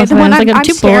told Destiny last night. I'm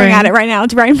too staring boring at it right now.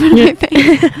 It's right in front of my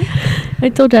face. I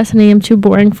told Destiny I'm too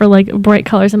boring for bright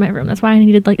colors in my room. That's why I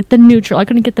needed the neutral. I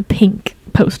couldn't get the pink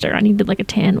poster. I needed a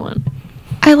tan one.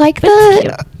 I like I was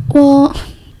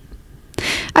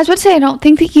about to say, I don't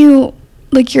think that you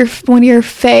one of your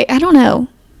I don't know.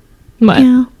 What?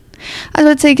 Yeah. I was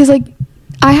about to say, because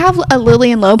I have a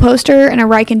Lily and Low poster and a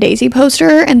Reich and Daisy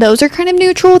poster, and those are kind of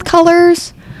neutral with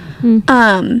colors.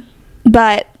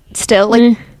 But still,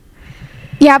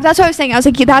 yeah, but that's what I was saying. I was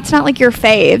like, that's not your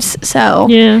faves, so.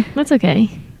 Yeah, that's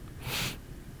okay.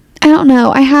 I don't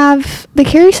know. I have the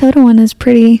Carrie Soda one is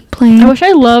pretty plain. I wish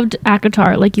I loved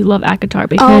ACOTAR like you love ACOTAR,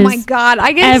 because oh my god,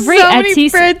 I get every so many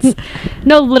prints.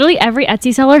 No, literally every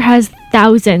Etsy seller has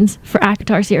thousands for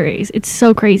ACOTAR series. It's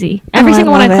so crazy. Every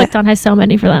single one I clicked on has so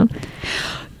many for them.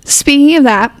 Speaking of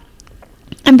that,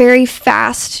 I'm very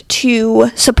fast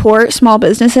to support small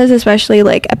businesses, especially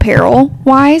apparel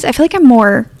wise. I feel like I'm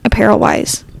more apparel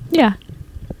wise. Yeah.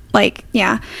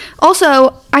 Yeah.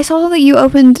 Also, I saw that you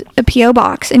opened a P.O.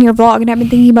 box in your vlog, and I've been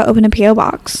thinking about opening a P.O.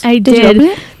 box. I did. You open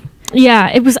it? Yeah,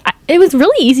 it was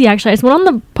really easy, actually. I just went on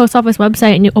the post office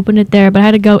website and you opened it there, but I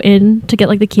had to go in to get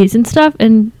the keys and stuff.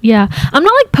 And yeah, I'm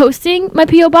not posting my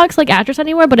P.O. box address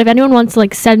anywhere, but if anyone wants to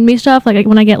send me stuff,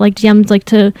 when I get DMs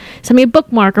to send me a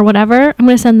bookmark or whatever, I'm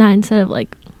gonna send that instead of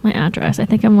my address. I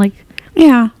think I'm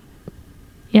yeah,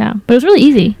 but it was really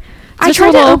easy. I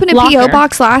tried to open a P.O.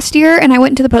 box last year, and I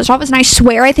went into the post office, and I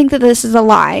swear I think that this is a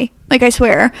lie. Like, I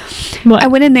swear. What? I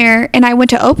went in there, and I went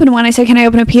to open one. I said, can I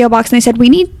open a P.O. box? And they said, we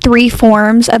need 3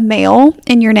 forms of mail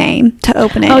in your name to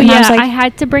open it. Oh, and yeah. I was like, I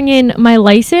had to bring in my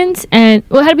license, and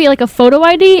it had to be like a photo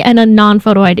ID and a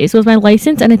non-photo ID. So it was my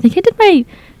license, and I think I did my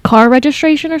car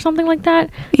registration or something like that.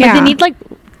 Yeah. Like, they need, like,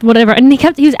 whatever. And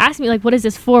he was asking me, like, what is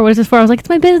this for? What is this for? I was like, it's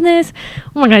my business.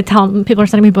 I'm not going to tell him. People are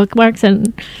sending me bookmarks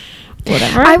and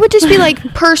whatever. I would just be like,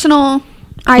 personal.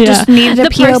 I just needed a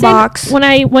P.O. box. When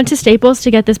I went to Staples to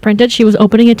get this printed, she was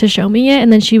opening it to show me it,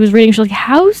 and then she was reading. She was like,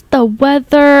 how's the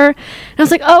weather? And I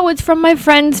was like, oh, it's from my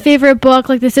friend's favorite book.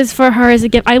 Like, this is for her as a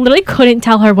gift. I literally couldn't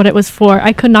tell her what it was for.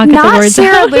 I could not get the words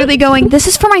Sarah out. literally going, this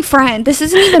is for my friend. This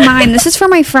isn't even mine. This is for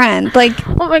my friend. Like,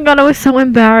 oh my God, I was so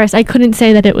embarrassed. I couldn't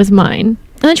say that it was mine.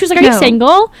 And then she was like, are you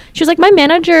single? She was like, my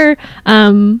manager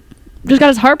just got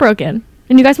his heart broken.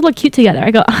 And you guys would look cute together. I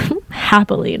go, I'm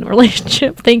happily in a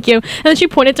relationship. Thank you. And then she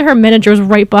pointed to her managers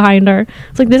right behind her.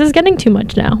 It's like, this is getting too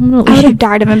much now. I would have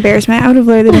died of embarrassment. I would have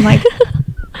literally been like,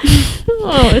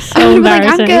 oh, it's so I would embarrassing.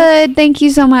 have been like, I'm good. Thank you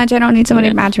so much. I don't need somebody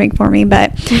to matchmake for me.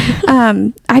 But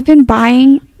I've been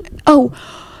buying. Oh,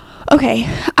 okay.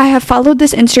 I have followed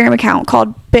this Instagram account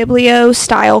called Biblio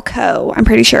Style Co. I'm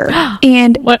pretty sure.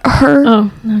 And her.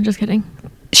 Oh, no, just kidding.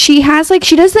 She has like,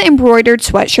 she does the embroidered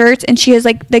sweatshirts, and she has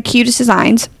like the cutest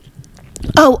designs.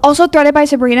 Oh, also Threaded by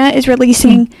Sabrina is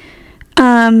releasing,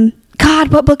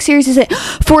 God, what book series is it?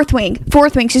 Fourth Wing.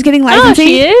 She's getting licensing. Oh,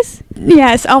 she is?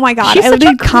 Yes. Oh my God. She's such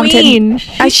a queen.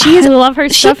 I love her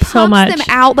stuff so much. She pumps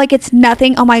them out like it's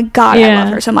nothing. Oh my God. Yeah. I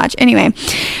love her so much. Anyway,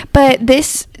 but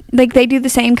this, like, they do the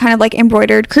same kind of like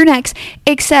embroidered crew necks,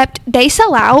 except they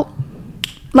sell out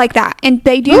like that, and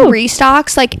they do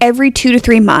restocks like every 2 to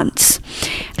 3 months.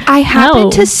 I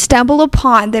happened to stumble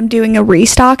upon them doing a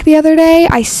restock the other day.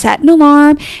 I set an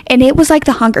alarm, and it was like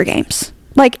the Hunger Games.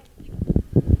 Like,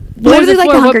 literally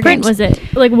like the Hunger Games. What print was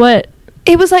it? Like, what?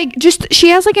 It was like, just,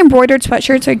 she has like embroidered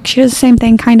sweatshirts. Like, she does the same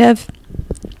thing kind of,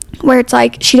 where it's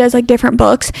like she does like different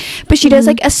books, but she does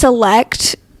like a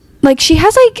select, like, she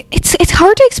has like, it's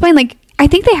hard to explain. Like, I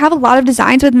think they have a lot of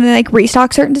designs, but then they like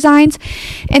restock certain designs.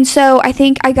 And so I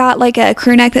think I got like a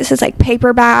crew neck that says like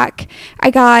paperback.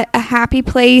 I got a Happy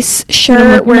Place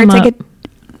shirt where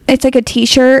it's like a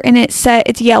t-shirt, and it's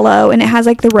yellow, and it has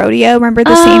like the rodeo. Remember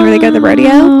the scene where they go to the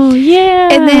rodeo? Oh, yeah.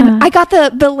 And then I got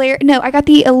I got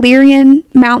the Illyrian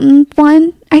Mountain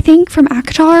one, I think, from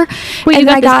ACOTAR. Wait, you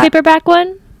got this paperback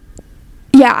one?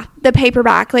 Yeah, the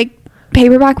paperback, like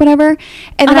paperback, whatever.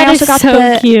 And then I also got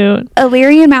the cute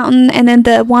Illyrian Mountain, and then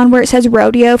the one where it says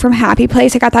rodeo from Happy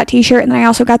Place. I got that t-shirt, and then I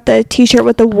also got the t-shirt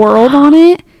with the world on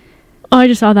it. Oh, I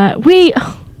just saw that. Wait,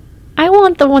 I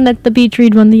want the one that the beach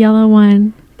read one, the yellow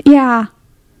one. Yeah,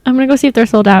 I'm gonna go see if they're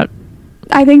sold out.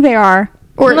 I think they are,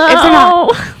 or no. if they're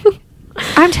not,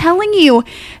 I'm telling you,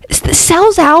 it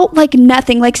sells out like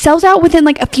nothing. Like, sells out within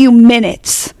like a few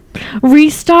minutes.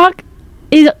 Restock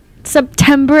is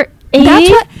September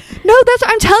 8th. That's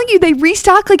what I'm telling you. They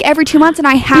restock like every 2 months, and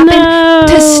I happened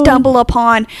to stumble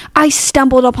upon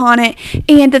it.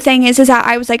 And the thing is that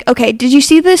I was like, okay, did you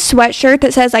see this sweatshirt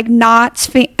that says like knots?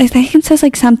 I think it says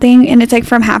like something, and it's like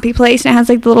from Happy Place, and it has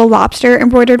like the little lobster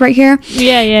embroidered right here.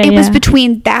 Yeah. It was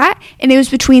between that, and it was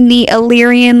between the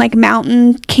Illyrian like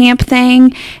mountain camp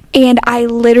thing, and I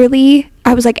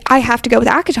was like, I have to go with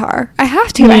ACOTAR. I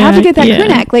have to get that crew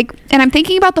neck. Like, and I'm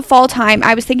thinking about the fall time.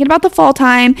 I was thinking about the fall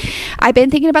time. I've been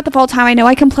thinking about the fall time. I know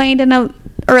I complained in a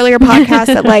earlier podcast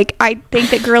that like, I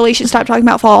think that girlies should stop talking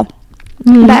about fall.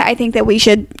 But I think that we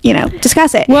should,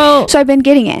 discuss it. Well, so I've been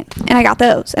getting it, and I got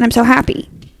those, and I'm so happy.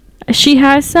 She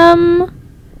has some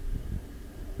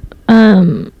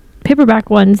paperback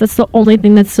ones. That's the only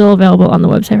thing that's still available on the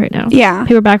website right now. Yeah.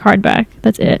 Paperback, hardback.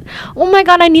 That's it. Oh my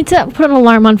God, I need to put an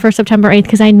alarm on for September 8th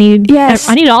because I need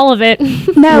all of it.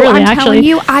 No, really, I'm telling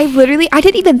you, I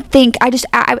didn't even think. I just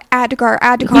add to cart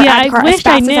I as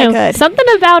fast as I could. Something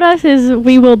about us is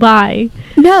we will buy.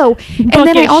 No. And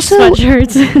then I also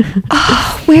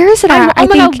sweatshirts. Where is it at? Oh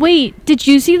my God, wait. Did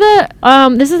you see the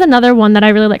this is another one that I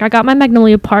really like. I got my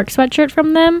Magnolia Park sweatshirt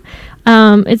from them.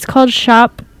 It's called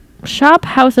Shop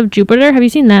House of Jupiter. Have you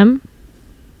seen them?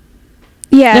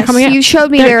 Yes, you showed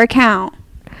me their account.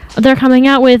 They're coming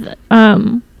out with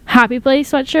Happy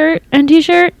Place sweatshirt and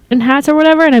t-shirt and hats or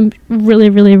whatever, and I'm really,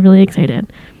 really, really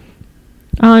excited.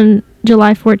 On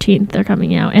July 14th, they're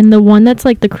coming out. And the one that's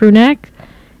like the crew neck,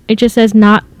 it just says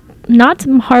not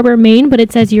Harbor, Maine, but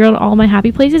it says you're on all my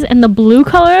happy places. And the blue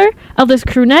color of this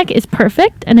crew neck is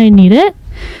perfect, and I need it.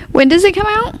 When does it come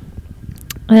out?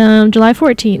 July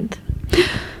 14th.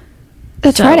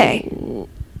 That's Friday.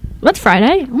 That's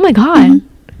Friday? Oh my God.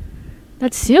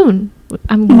 That's soon.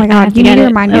 Oh my god, you need to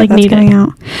remind me that that's coming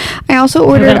out. I also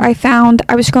ordered, I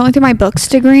was scrolling through my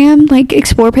Bookstagram, like,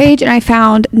 explore page, and I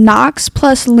found Nox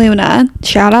plus Luna.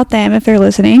 Shout out them if they're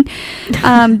listening.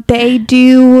 They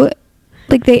do,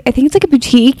 like, I think it's like a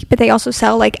boutique, but they also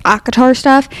sell, like, ACOTAR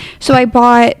stuff. So I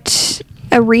bought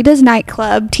a Rita's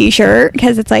Nightclub t-shirt,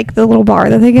 because it's, like, the little bar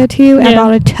that they go to. Yeah. I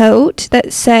bought a tote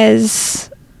that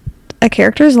says A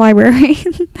Character's Library.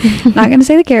 Not going to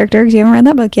say the character because you haven't read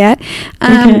that book yet.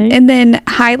 Okay. And then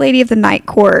High Lady of the Night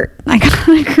Court. I got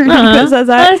a group that says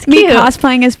that. That's me cute.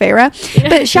 Cosplaying as Feyre. Yeah.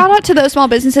 But shout out to those small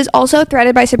businesses. Also,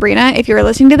 Threaded by Sabrina, if you're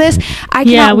listening to this. I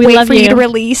cannot wait for you to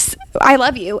release. I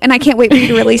love you. And I can't wait for you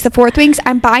to release the Fourth Wings.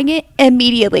 I'm buying it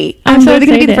immediately. I'm literally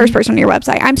going to be the first person on your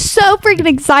website. I'm so freaking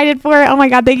excited for it. Oh my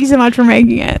god, thank you so much for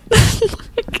making it.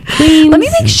 Let me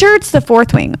make sure it's the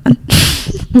Fourth Wing one.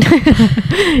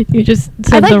 You just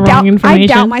said the wrong information. I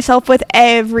doubt myself with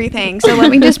everything, so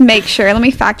let me just make sure. Let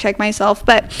me fact check myself.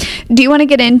 But do you want to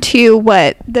get into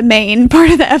what the main part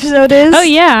of the episode is? Oh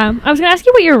yeah, I was gonna ask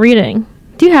you what you're reading.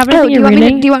 Do you have anything you're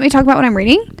reading? Do you want me to talk about what I'm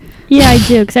reading? Yeah, I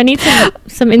do, because I need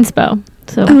some inspo.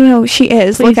 So. Oh no, she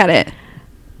is. Please. Look at it.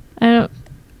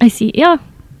 I see. Yeah.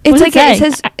 It's like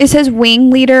it says wing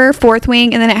leader, fourth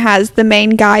wing, and then it has the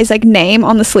main guy's like name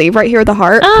on the sleeve right here with the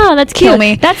heart. Oh, that's cute. Kill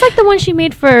me. That's like the one she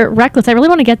made for Reckless. I really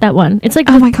want to get that one. It's like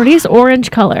the prettiest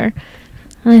orange color.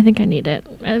 And I think I need it.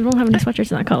 I don't have any sweatshirts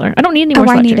in that color. I don't need any more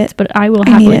sweatshirts, but I will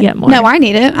happily get more. No, I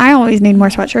need it. I always need more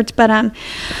sweatshirts. But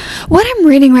what I'm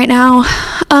reading right now,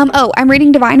 I'm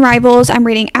reading Divine Rivals. I'm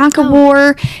reading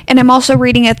Akabor, and I'm also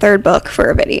reading a third book for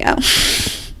a video.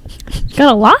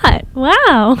 Got a lot.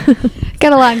 Wow.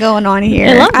 Got a lot going on here.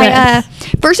 I love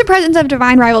this. First impressions of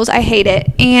Divine Rivals, I hate it.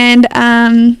 And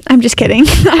I'm just kidding.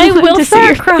 I will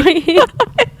start crying.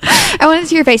 I wanted to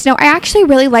see your face. No, I actually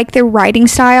really like their writing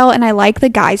style, and I like the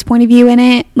guy's point of view in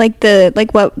it. Like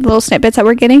what little snippets that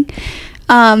we're getting.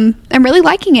 I'm really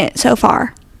liking it so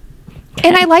far. Okay.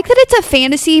 And I like that it's a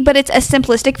fantasy, but it's a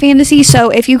simplistic fantasy. So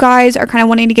if you guys are kind of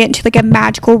wanting to get into like a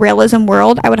magical realism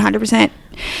world, I would 100%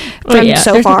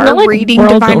 so far like reading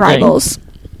Divine Rivals.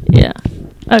 Yeah.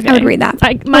 Okay. I would read that.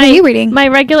 What are you reading? My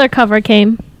regular cover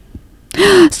came.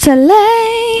 Soleil.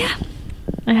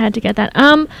 I had to get that.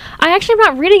 I actually am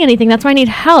not reading anything. That's why I need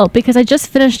help, because I just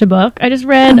finished a book. I just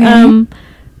read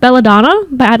Belladonna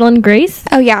by Adeline Grace.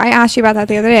 Oh yeah, I asked you about that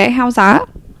the other day. How was that?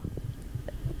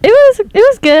 It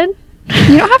was good.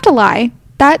 You don't have to lie.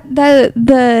 That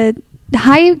the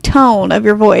high tone of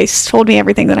your voice told me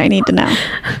everything that I need to know.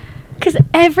 Because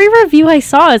every review I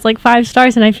saw is like 5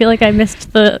 stars, and I feel like I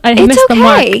missed the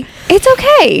mark. It's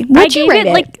okay. What'd you rate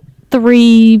it? Like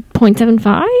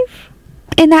 3.75.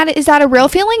 And is that a real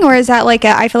feeling, or is that like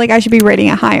I feel like I should be rating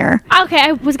it higher? Okay,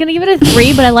 I was gonna give it a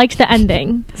 3, but I liked the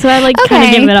ending, so I kind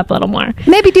of give it up a little more.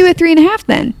 Maybe do a 3.5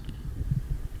 then.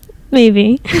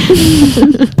 Maybe.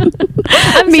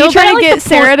 I'm me trying to get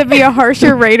Sarah to be a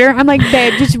harsher rater. I'm like,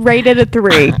 babe, just rate it a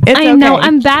 3. I know.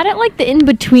 I'm bad at like the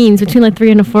in-betweens between like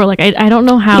 3 and a 4. Like I don't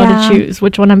know how to choose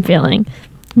which one I'm feeling.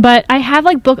 But I have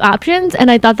like book options,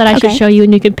 and I thought that I should show you,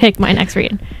 and you could pick my next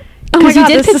read. Oh my god,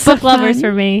 you did pick Book Lovers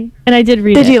for me, and I did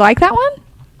read it. Did you like that one?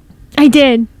 I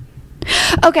did.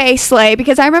 Okay, slay,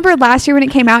 because I remember last year when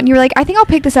it came out and you were like, I think I'll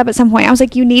pick this up at some point. I was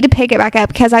like, you need to pick it back up,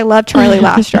 because I love Charlie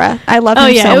Lastra. I love him so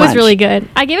much. Oh yeah, it was really good.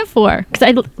 I gave it 4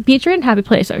 because Beach Read and Happy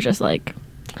Place. I was just like,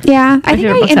 yeah, I think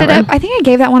I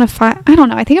gave that one a 5. I don't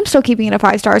know. I think I'm still keeping it a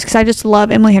 5 stars because I just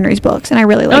love Emily Henry's books, and I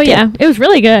really liked it. Oh yeah, it was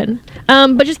really good.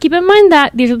 But just keep in mind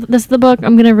that this is the book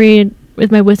I'm gonna read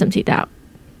with my wisdom teeth out.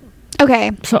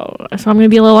 Okay. So I'm gonna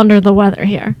be a little under the weather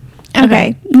here.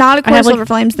 Okay. Not A Court Silver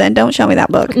Flames then. Don't show me that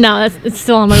book. No, it's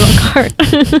still on my little cart.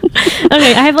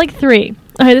 Okay, I have like 3.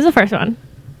 Okay, this is the first one.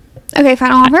 Okay,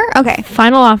 final offer? Okay.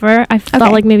 Final offer. I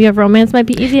thought like maybe a romance might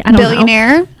be easy. I don't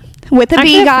Billionaire with a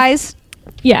B, guys.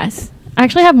 Yes. I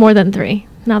actually have more than 3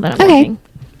 now that I'm looking.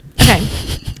 Okay.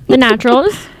 The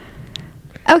Naturals.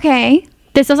 Okay.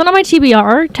 This isn't on my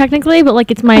TBR, technically, but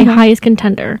like it's my highest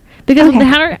contender. Because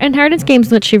the Inheritance Games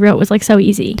that she wrote was like so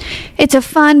easy. It's a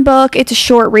fun book. It's a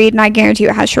short read, and I guarantee you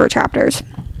it has short chapters.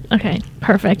 Okay,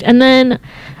 perfect. And then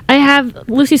I have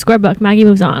Lucy Square book, Maggie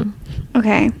Moves On.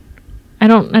 Okay. I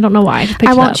don't know why.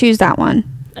 I won't choose that one.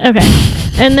 Okay.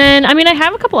 And then, I mean, I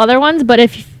have a couple other ones, but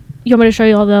if you want me to show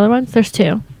you all the other ones, there's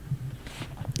 2.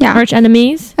 Yeah. Arch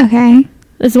Enemies. Okay.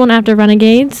 This is one after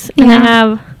Renegades. And I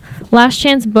have Last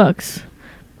Chance Books.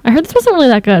 I heard this wasn't really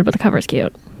that good, but the cover's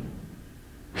cute.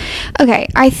 Okay,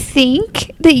 I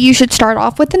think that you should start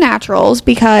off with The Naturals,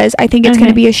 because I think it's going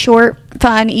to be a short,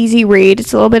 fun, easy read.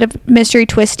 It's a little bit of mystery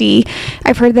twisty.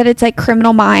 I've heard that it's like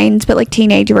Criminal Minds, but like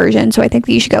teenage version, so I think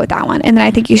that you should go with that one. And then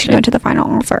I think you should go into The Final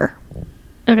Offer.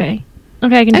 Okay,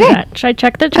 I can do that. Should I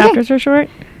check the chapters are short?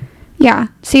 Yeah,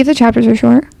 see if the chapters are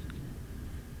short.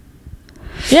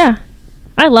 Yeah.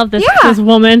 I love this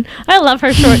woman. I love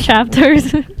her short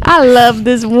chapters. I love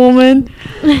this woman.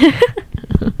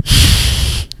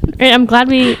 Right, I'm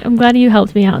glad you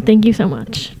helped me out. Thank you so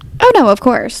much. Oh no, of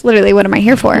course. Literally, what am I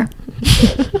here for?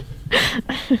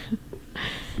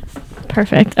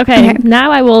 Perfect. Okay, now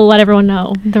I will let everyone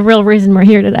know the real reason we're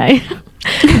here today.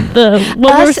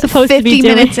 What we're supposed to be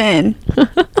doing. 50 minutes in.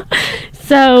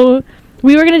 So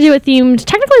we were going to do a themed,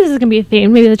 technically this is going to be a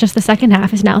theme, maybe just the second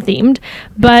half is now themed,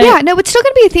 but... Yeah, no, it's still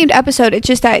going to be a themed episode, it's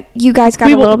just that you guys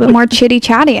got a little bit more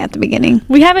chitty-chatty at the beginning.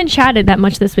 We haven't chatted that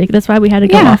much this week, that's why we had to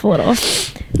go off a little.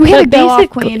 We had to go off,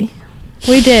 Queen.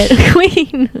 We did.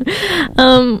 Queen.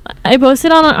 I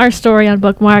posted on our story on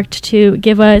Bookmarked to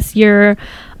give us your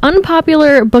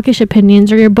unpopular bookish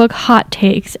opinions or your book hot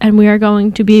takes, and we are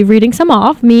going to be reading some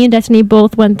off. Me and Destiny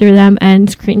both went through them and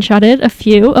screenshotted a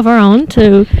few of our own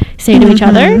to say to each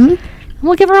other, and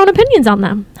we'll give our own opinions on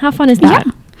them. How fun is that?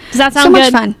 Yeah. Does that sound good?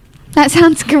 So much fun. That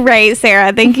sounds great,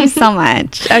 Sarah. Thank you so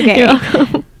much. Okay.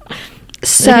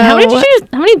 So okay,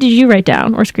 how many did you write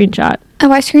down or screenshot?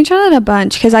 Oh, I screenshotted a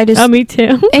bunch because I just... Oh, me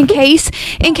too. in case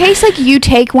like you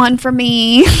take one from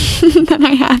me, then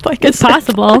I have like it's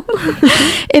possible.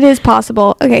 It is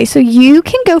possible. Okay, so you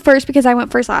can go first because I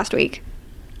went first last week.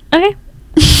 Okay.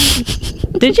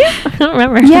 Did you? I don't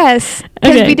remember. Yes,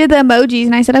 because we did the emojis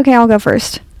and I said, okay, I'll go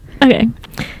first. Okay.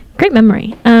 Great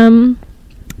memory.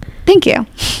 Thank you.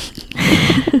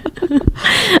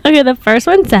 Okay, the first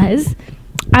one says,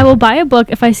 I will buy a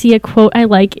book if I see a quote I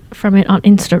like from it on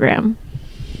Instagram.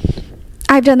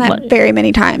 I've done that very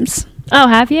many times. Oh,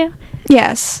 have you?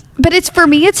 Yes. But it's, for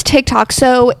me, it's TikTok.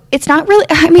 So it's not really,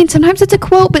 I mean, sometimes it's a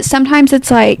quote, but sometimes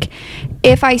it's like,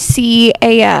 if I see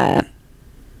a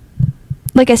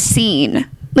scene,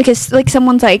 like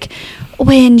someone's like,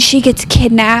 when she gets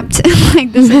kidnapped,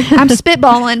 like this, I'm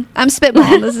spitballing,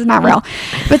 this is not real,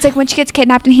 but it's like when she gets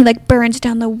kidnapped and he like burns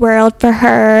down the world for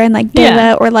her and like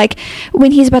or like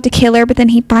when he's about to kill her but then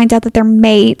he finds out that they're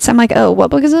mates. I'm like, oh,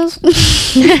 what book is this?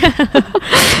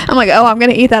 I'm like, oh, I'm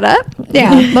gonna eat that up.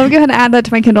 Yeah, let me go ahead and add that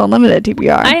to my Kindle Unlimited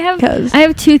TBR. I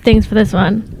have two things for this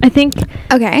one. I think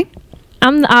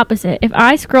I'm the opposite. If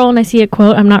I scroll and I see a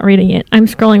quote, I'm not reading it. I'm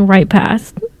scrolling right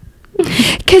past.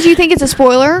 Because you think it's a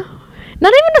spoiler?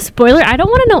 Not even a spoiler. I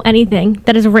don't want to know anything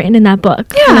that is written in that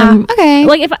book. Yeah. Okay.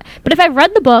 Like if I've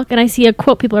read the book and I see a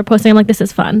quote people are posting, I'm like, this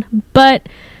is fun. But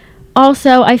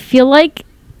also, I feel like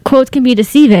quotes can be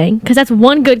deceiving because that's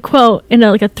one good quote in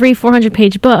a 300-400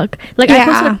 page book. Like I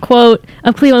posted a quote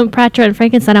of Cleopatra and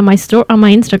Frankenstein on my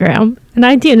Instagram, and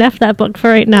I DNF'd that book for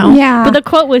right now. Yeah. But the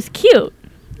quote was cute.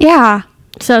 Yeah.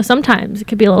 So sometimes it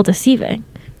could be a little deceiving.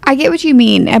 I get what you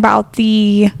mean about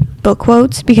the book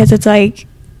quotes because it's like,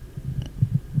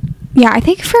 yeah, I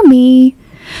think for me,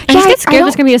 I just get scared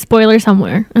there's gonna be a spoiler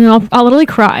somewhere, and I'll literally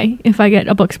cry if I get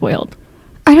a book spoiled.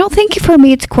 I don't think for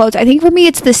me it's quotes. I think for me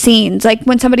it's the scenes. Like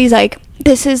when somebody's like,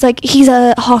 this is like, he's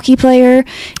a hockey player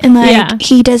and like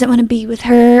he doesn't want to be with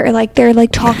her, or like they're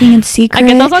like talking in secret. I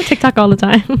get those on TikTok all the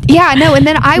time. Yeah, no, and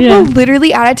then I will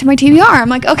literally add it to my TBR. I'm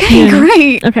like, okay,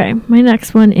 great. Okay, my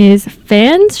next one is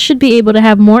fans should be able to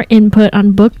have more input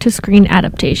on book to screen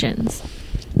adaptations.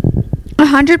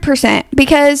 100%,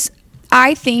 because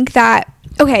I think that,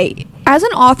 okay, as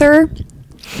an author,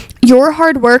 your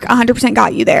hard work 100%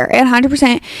 got you there. It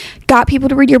 100% got people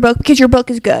to read your book because your book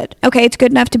is good. Okay, it's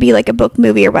good enough to be like a book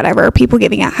movie or whatever, people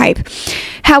giving it hype.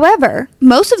 However,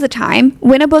 most of the time,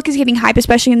 when a book is getting hype,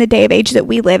 especially in the day of age that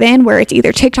we live in, where it's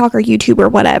either TikTok or YouTube or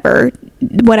whatever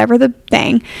the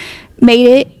thing made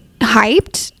it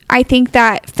hyped, I think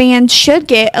that fans should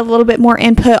get a little bit more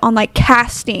input on like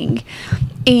casting.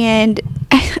 And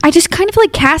I just kind of feel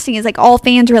like casting is like all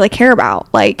fans really care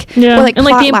about, like or like and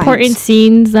like the important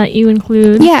scenes that you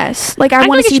include. Yes, like I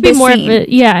want to see be more scene. of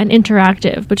an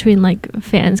interactive between like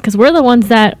fans, because we're the ones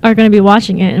that are going to be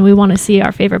watching it and we want to see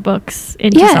our favorite books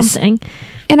into something.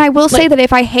 And I will say that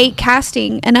if I hate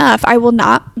casting enough, I will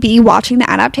not be watching the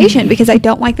adaptation because I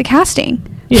don't like the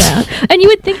casting. Yeah. And you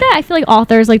would think that, I feel like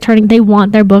authors like they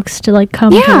want their books to like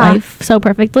come to life so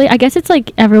perfectly. I guess it's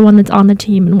like everyone that's on the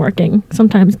team and working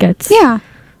sometimes gets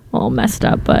all messed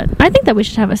up, but I think that we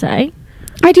should have a say.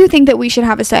 I do think that we should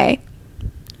have a say.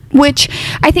 Which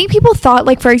I think people thought,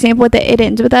 like, for example, with the It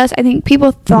Ends With Us, I think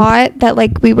people thought that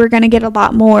like we were going to get a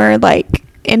lot more like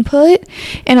input,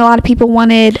 and a lot of people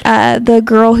wanted the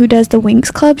girl who does the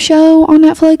Winx Club show on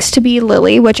Netflix to be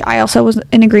Lily, which I also was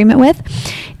in agreement with,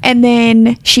 and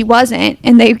then she wasn't,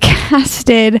 and they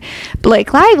casted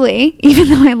Blake Lively, even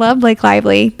though I love Blake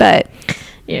Lively, but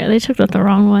Yeah, they took that the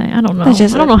wrong way. I don't know. That's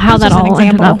just I don't know how that all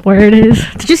ended up where it is.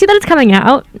 Did you see that it's coming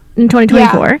out in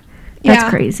 2024? That's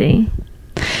crazy.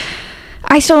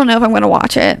 I still don't know if I'm going to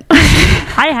watch it.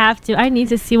 I have to. I need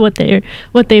to see what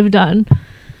they've done.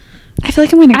 I feel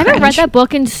like I'm going to I haven't read that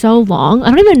book in so long. I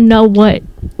don't even know what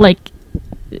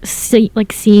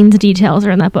scenes details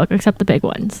are in that book except the big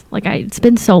ones. It's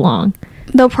been so long.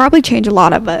 They'll probably change a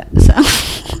lot of it, so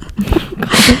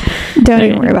don't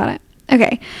even worry about it.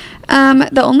 Okay.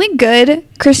 The only good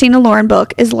Christina Lauren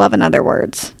book is Love in Other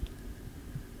Words.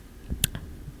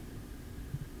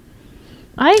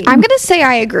 I'm going to say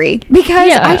I agree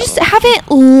because I just haven't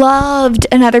loved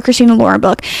another Christina Lauren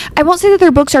book. I won't say that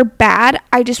their books are bad.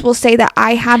 I just will say that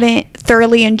I haven't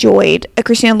thoroughly enjoyed a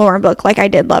Christina Lauren book like I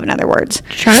did Love in Other Words.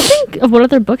 I'm trying to think of what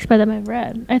other books by them I've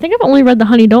read. I think I've only read The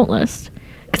Honey Don't List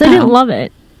because I didn't love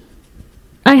it.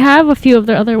 I have a few of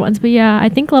their other ones, but yeah, I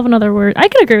think Love in Other Words, I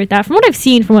can agree with that. From what I've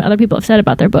seen, from what other people have said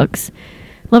about their books,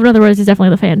 Love in Other Words is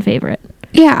definitely the fan favorite.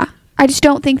 Yeah. I just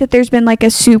don't think that there's been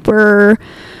a super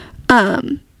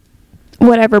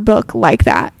whatever book like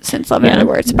that since Love in Other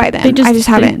Words by them. I just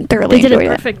haven't thoroughly enjoyed it. They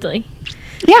did it perfectly.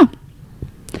 Yeah.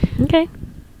 Okay.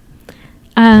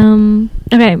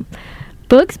 Okay.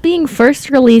 Books being first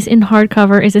released in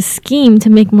hardcover is a scheme to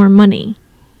make more money.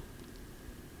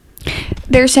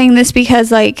 They're saying this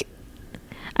because I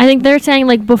think they're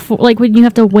saying before when you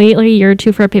have to wait a year or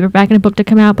two for a paperback and a book to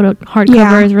come out, but a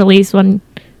hardcover is released when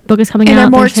book is coming out. And they're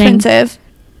more expensive.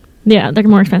 Yeah, they're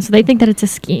more expensive. They think that it's a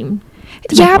scheme.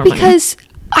 Yeah, because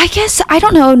I guess I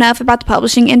don't know enough about the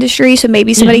publishing industry, so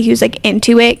maybe somebody who's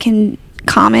into it can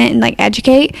comment and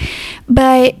educate.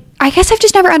 But I guess I've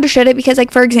just never understood it because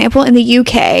for example, in the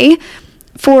UK,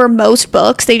 for most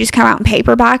books, they just come out in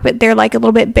paperback, but they're a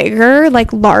little bit bigger,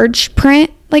 large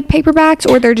print paperbacks,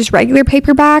 or they're just regular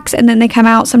paperbacks, and then they come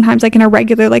out sometimes in a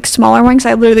regular smaller one. Because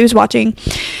I literally was watching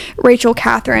Rachel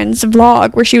Catherine's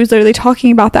vlog where she was literally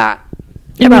talking about that.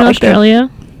 About Australia?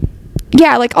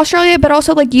 Australia, but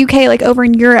also UK, over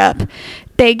in Europe,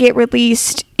 they get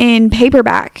released in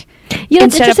paperback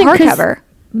instead of hardcover.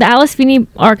 The Alice Feeney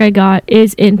arc I got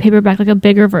is in paperback, a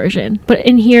bigger version. But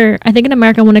in here, I think in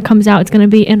America, when it comes out, it's going to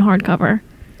be in hardcover.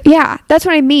 Yeah, that's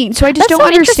what I mean. So I just don't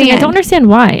understand. I don't understand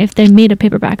why, if they made a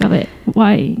paperback of it.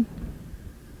 Why?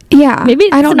 Yeah. Maybe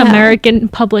it's an American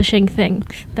publishing thing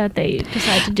that they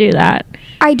decide to do that.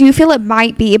 I do feel it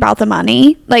might be about the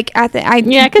money.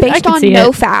 Based on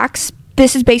no facts,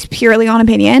 this is based purely on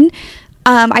opinion.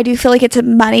 I do feel it's a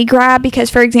money grab because,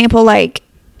 for example,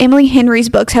 Emily Henry's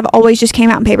books have always just came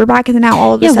out in paperback, and then now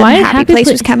all of a sudden Happy Place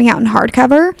was coming out in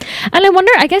hardcover. And I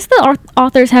wonder, I guess the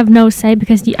authors have no say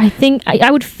because I think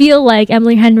I would feel like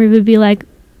Emily Henry would be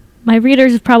my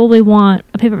readers probably want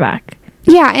a paperback.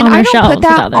 Yeah, and I don't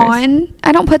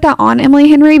put that on Emily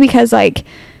Henry because at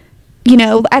the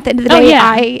end of the day,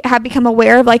 I have become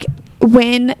aware of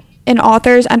when an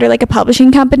author's under a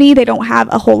publishing company, they don't have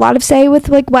a whole lot of say with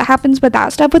what happens with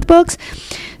that stuff with books.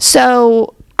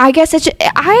 So I guess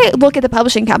I look at the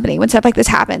publishing company when stuff like this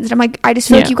happens, and I'm I just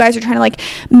feel like you guys are trying to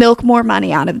milk more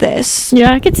money out of this.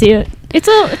 Yeah, I could see it. It's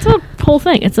a whole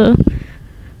thing. It's a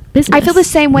business. I feel the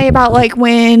same way about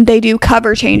when they do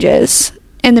cover changes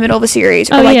in the middle of a series,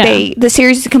 or the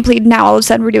series is complete, now all of a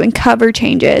sudden we're doing cover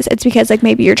changes. It's because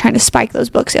maybe you're trying to spike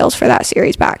those book sales for that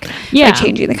series back by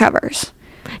changing the covers.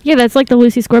 Yeah, that's the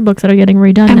Lucy Score books that are getting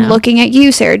redone I'm now. looking at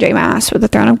you, Sarah J. Maas, with the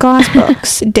Throne of Glass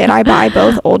books. Did I buy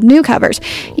both old new covers?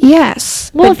 Yes.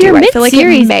 Well, if you're mid-series, I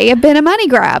feel it may have been a money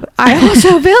grab. I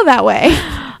also feel that way.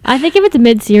 I think if it's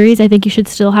mid-series, I think you should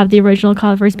still have the original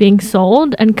covers being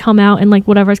sold and come out in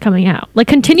whatever's coming out.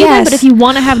 Continue them, but if you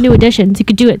want to have new editions, you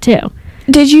could do it too.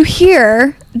 Did you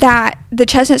hear that the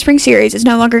Chestnut Spring series is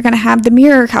no longer going to have the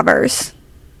mirror covers?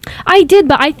 I did,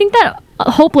 but I think that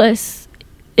Hopeless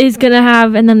is going to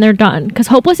have, and then they're done. Because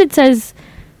Hopeless, it says...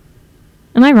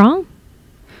 Am I wrong?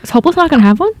 Is Hopeless not going to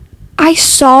have one? I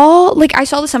saw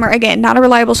this summer, again, not a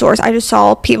reliable source, I just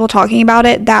saw people talking about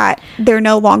it, that they're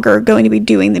no longer going to be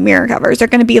doing the mirror covers. They're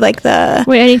going to be the...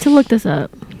 Wait, I need to look this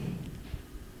up.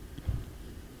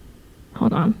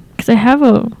 Hold on. Because I have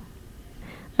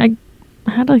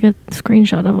I had a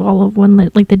screenshot of all of when the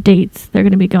dates they're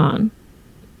going to be gone.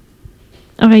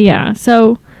 Okay, yeah.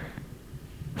 So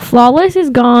Flawless is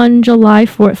gone July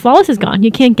 4th. Flawless is gone.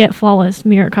 You can't get Flawless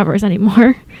mirror covers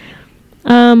anymore.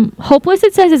 Hopeless,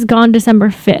 it says, is gone December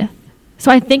 5th.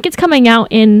 So I think it's coming out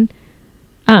in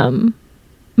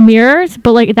mirrors,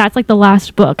 but that's the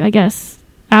last book, I guess.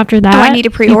 After that, I need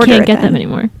to pre-order you can't get them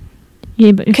anymore.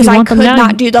 Yeah, but because I could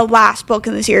not do the last book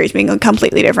in the series being a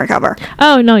completely different cover.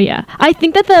 Oh no, yeah. I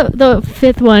think that the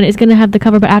 5th one is going to have the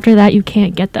cover, but after that you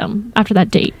can't get them after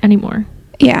that date anymore.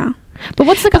 Yeah. But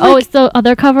what's the it's the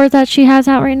other cover that she has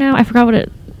out right now. I forgot what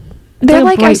it. They're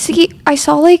like I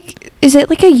saw like, is it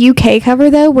like a UK cover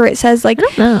though, where it says like, I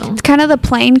don't know. It's kind of the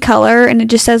plain color and it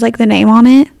just says like the name on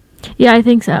it. Yeah, I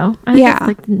think so. I think it's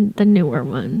like the newer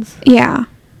ones. Yeah.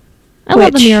 I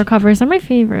love the mirror covers. They're my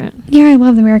favorite. Yeah, I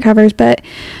love the mirror covers, but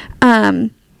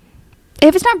if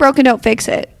it's not broken, don't fix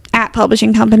it. At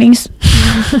publishing companies.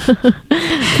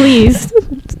 Please.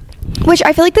 Which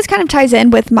I feel like this kind of ties in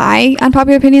with my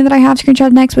unpopular opinion that I have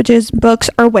screenshotted next, which is books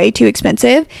are way too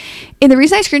expensive. And the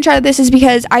reason I screenshotted this is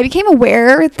because I became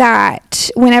aware that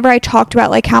whenever I talked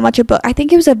about like how much a book, I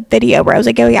think it was a video where I was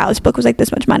like, oh yeah, this book was like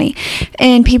this much money.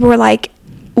 And people were like,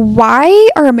 why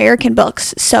are American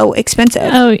books so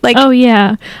expensive? Oh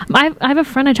yeah. I have a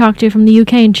friend I talked to from the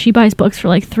UK and she buys books for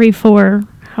like 3-4,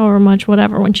 however much,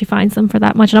 whatever, when she finds them for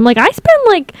that much. And I'm like, I spend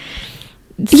like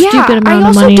stupid amount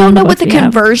of money. I also don't know what the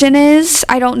conversion is.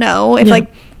 I don't know if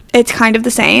like it's kind of the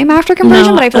same after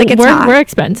conversion, but I feel like it's not. We're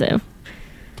expensive.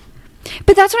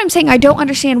 But that's what I'm saying. I don't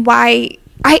understand why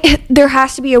there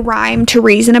has to be a rhyme to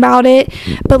reason about it,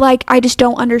 but like I just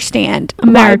don't understand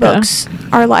why books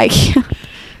are like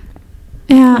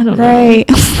yeah, right.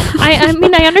 I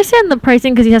mean, I understand the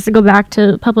pricing because he has to go back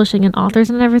to publishing and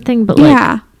authors and everything, but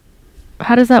like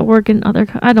how does that work in other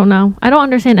I don't know. I don't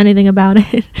understand anything about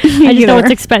it. I just know it's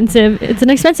expensive. It's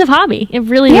an expensive hobby. It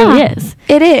really is.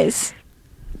 It is.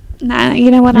 Nah,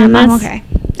 you know what? I'm okay.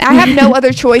 I have no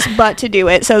other choice but to do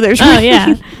it. So there's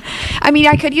I mean,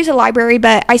 I could use a library,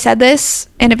 but I said this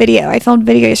in a video. I filmed a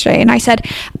video yesterday and I said,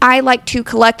 I like to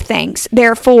collect things.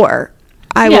 Therefore,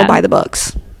 I will buy the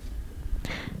books.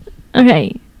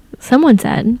 Okay. Someone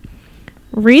said,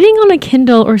 reading on a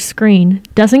Kindle or screen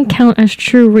doesn't count as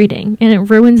true reading, and it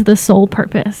ruins the sole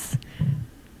purpose.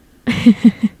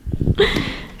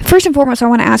 First and foremost, I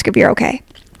want to ask if you're okay.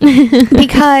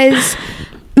 Because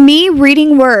me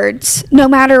reading words, no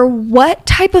matter what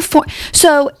type of form...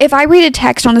 So, if I read a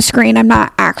text on the screen, I'm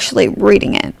not actually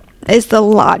reading it. Is the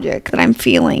logic that I'm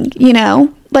feeling, you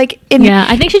know? Like,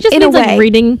 I think she just means, like,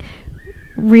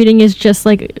 reading is just,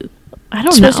 like... I don't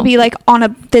know. Supposed to be, like, on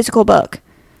a physical book.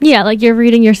 Yeah, like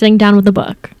you're sitting down with a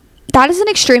book. That is an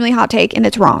extremely hot take, and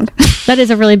it's wrong.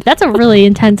 That's a really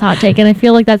intense hot take, and I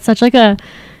feel like that's such like a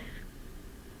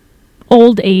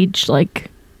old age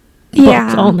like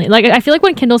books only. Like I feel like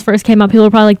when Kindles first came out, people were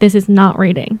probably like, "This is not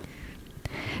reading."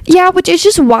 Yeah, which is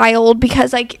just wild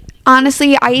because like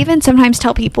honestly, I even sometimes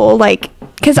tell people like.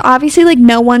 Because obviously, like,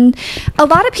 a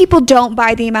lot of people don't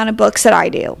buy the amount of books that I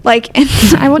do. Like, and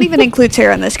I won't even include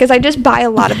Sarah in this because I just buy a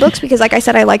lot of books because, like I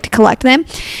said, I like to collect them.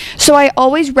 So I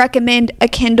always recommend a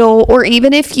Kindle, or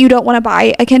even if you don't want to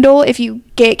buy a Kindle, if you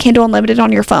get Kindle Unlimited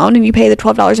on your phone and you pay the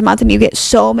 $12 a month and you get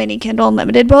so many Kindle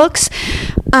Unlimited books,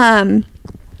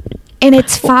 and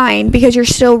it's fine because you're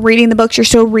still reading the books, you're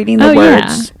still reading the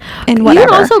words and whatever. You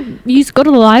can also go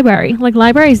to the library. Like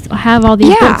libraries have all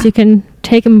these books. You can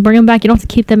take them, bring them back. You don't have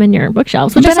to keep them in your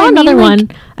bookshelves. Which I saw another one.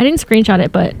 I didn't screenshot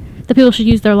it, but the people should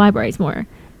use their libraries more.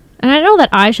 And I know that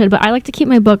I should, but I like to keep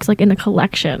my books like in a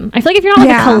collection. I feel like if you're not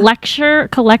like a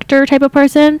collector type of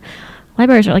person,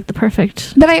 libraries are like the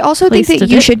perfect. But I also think that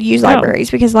you should use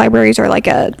libraries because libraries are like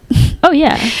a. Oh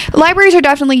yeah. Libraries are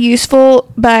definitely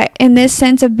useful, but in this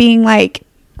sense of being like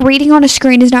reading on a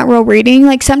screen is not real reading.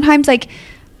 Like sometimes like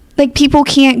people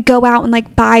can't go out and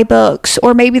like buy books,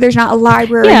 or maybe there's not a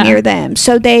library near them,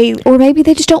 so or maybe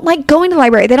they just don't like going to the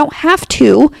library. They don't have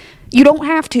to. You don't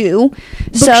have to.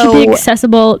 Books should be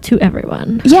accessible to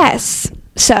everyone. Yes.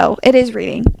 So it is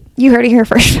reading. You heard it here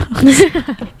first.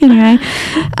 Anyway,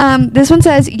 this one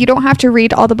says you don't have to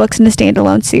read all the books in the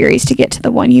standalone series to get to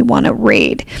the one you want to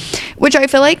read, which I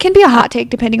feel like can be a hot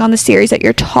take depending on the series that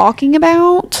you're talking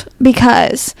about,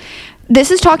 because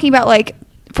this is talking about like,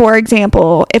 for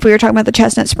example, if we were talking about the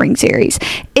Chestnut Spring series,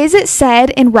 is it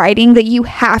said in writing that you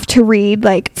have to read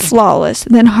like Flawless,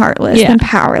 then Heartless, then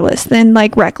Powerless, then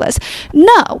like Reckless?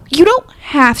 No, you don't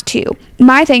have to.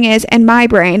 My thing is, in my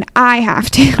brain, I have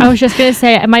to. I was just going to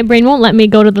say, my brain won't let me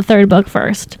go to the third book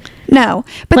first. No,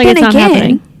 but like, then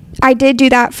again, I did do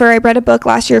that I read a book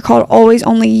last year called Always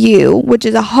Only You, which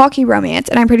is a hockey romance,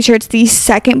 and I'm pretty sure it's the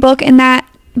second book in that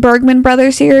Bergman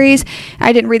Brothers series.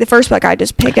 I didn't read the first book. I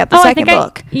just picked up the second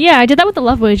book. I did that with the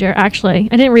Love Wager, actually.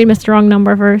 I didn't read Mr. Wrong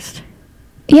Number first.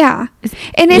 Yeah.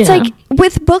 And it's like,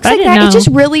 with books like that, it just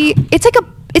really,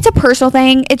 it's a personal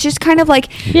thing. It's just kind of like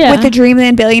with the Dream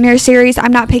and Billionaire series,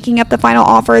 I'm not picking up the final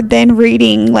offer, then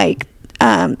reading like,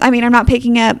 I'm not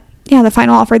picking up the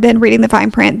final offer, then reading the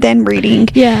fine print, then reading.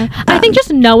 Yeah. I think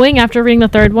just knowing after reading the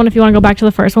third one, if you want to go back to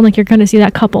the first one, like you're going to see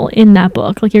that couple in that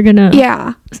book. Like you're going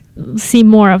to see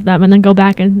more of them and then go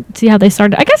back and see how they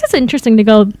started. I guess it's interesting to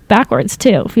go backwards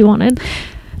too, if you wanted.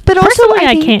 But also, personally,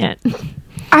 I can't.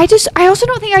 I also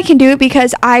don't think I can do it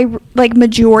because I, like,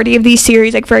 majority of these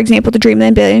series, like, for example, the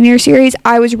Dreamland Billionaire series,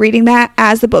 I was reading that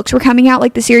as the books were coming out.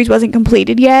 Like, the series wasn't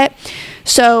completed yet.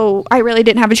 So I really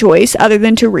didn't have a choice other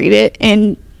than to read it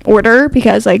in order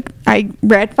because, like, I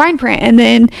read fine print and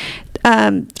then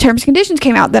terms and conditions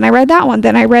came out. Then I read that one.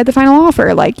 Then I read the final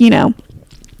offer, like, you know.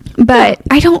 But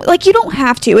I don't, like, you don't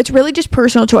have to. It's really just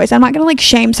personal choice. I'm not going to, like,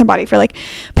 shame somebody for, like,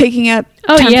 picking up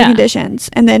terms and conditions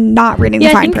and then not reading the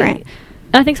fine print.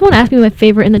 I think someone asked me my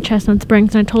favorite in the Chestnut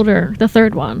Springs, and I told her the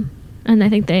third one. And I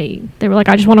think they were like,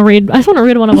 I just want to read one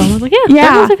of them. I was like,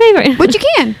 that was my favorite. Which you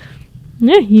can.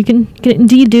 Yeah, you can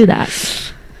indeed do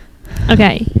that.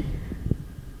 Okay.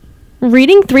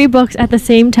 Reading 3 books at the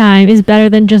same time is better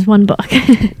than just one book.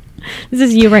 This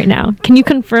is you right now. Can you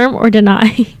confirm or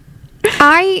deny?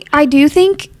 I do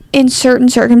think in certain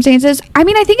circumstances, I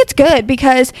mean, I think it's good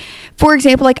because, for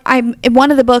example, like one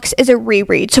of the books is a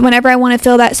reread. So whenever I want to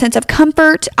feel that sense of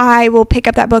comfort, I will pick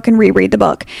up that book and reread the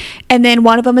book. And then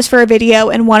one of them is for a video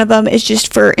and one of them is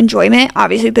just for enjoyment.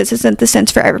 Obviously, this isn't the sense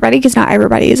for everybody because not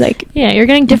everybody is like, you're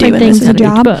getting different things out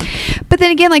of each book. But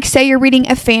then again, like say you're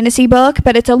reading a fantasy book,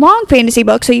 but it's a long fantasy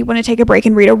book. So you want to take a break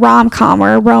and read a rom-com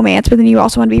or a romance, but then you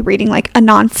also want to be reading like a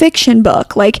nonfiction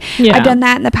book. Like I've done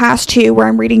that in the past too, where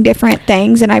I'm reading different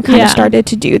things and I've kind of started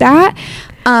to do that.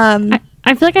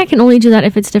 I feel like I can only do that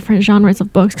if it's different genres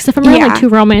of books. Because if I'm reading like 2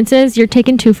 romances, you're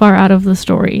taken too far out of the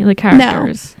story, the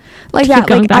characters. No. Like that,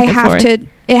 like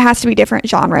it has to be different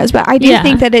genres. But I do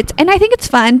think that and I think it's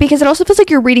fun because it also feels like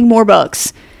you're reading more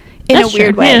books in a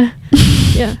weird way.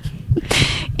 Yeah.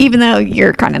 Even though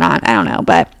you're kind of not, I don't know.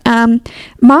 But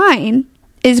mine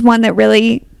is one that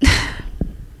really,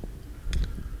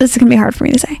 this is going to be hard for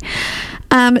me to say.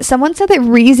 Someone said that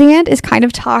Rezand is kind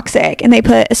of toxic, and they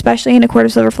put especially in A Court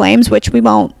of Silver Flames, which we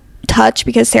won't touch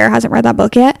because Sarah hasn't read that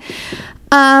book yet.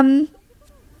 No,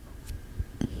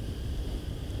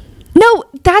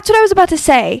 that's what I was about to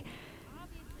say.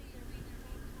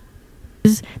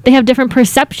 They have different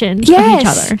perceptions of each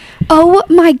other. Oh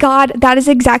my god, that is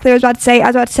exactly what I was about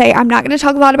to say. I'm not going to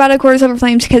talk a lot about A Court of Silver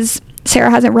Flames because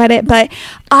Sarah hasn't read it, but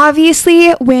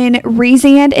obviously when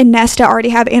Rezand and Nesta already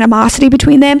have animosity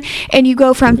between them, and you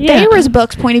go from Feyre's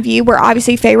book's point of view, where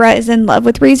obviously Feyre is in love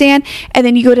with Rezand, and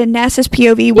then you go to Nesta's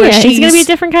POV, where she's going to be a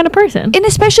different kind of person. And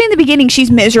especially in the beginning, she's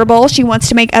miserable. She wants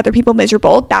to make other people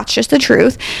miserable. That's just the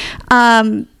truth.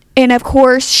 And of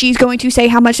course, she's going to say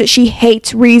how much that she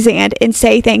hates Rezand and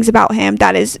say things about him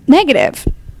that is negative.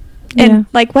 And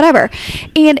like whatever.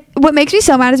 And what makes me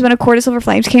so mad is when A Court of Silver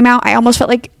Flames came out, I almost felt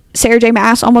like Sarah J.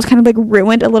 Maas almost kind of like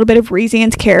ruined a little bit of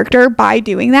Rezand's character by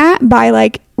doing that, by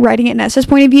like writing it Nesta's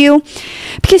point of view.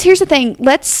 Because here's the thing,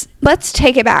 let's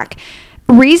take it back.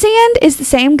 Rezand is the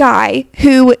same guy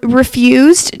who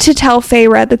refused to tell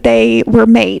Feyre that they were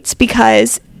mates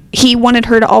because he wanted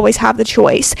her to always have the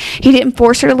choice. He didn't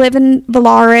force her to live in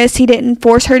Valaris. He didn't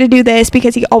force her to do this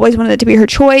because he always wanted it to be her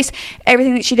choice.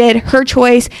 Everything that she did, her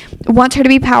choice. Wants her to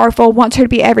be powerful, wants her to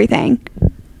be everything.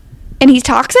 And he's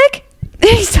toxic?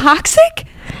 He's toxic?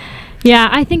 Yeah,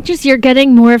 I think just you're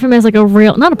getting more of him as like a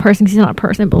real, not a person because he's not a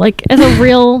person, but like as a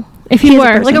real, if he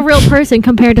were like a real person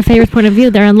compared to Feyre's point of view.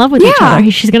 They're in love with each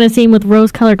other. She's going to see him with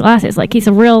rose-colored glasses. Like he's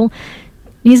a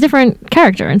different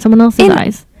character in someone else's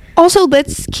eyes. Also,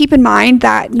 let's keep in mind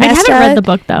that Nesta... I haven't read the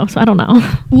book, though, so I don't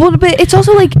know. Well, but it's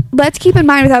also like, let's keep in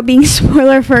mind, without being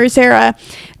spoiler for Sarah,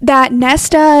 that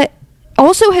Nesta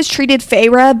also has treated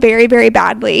Feyre very, very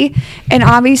badly. And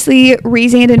obviously,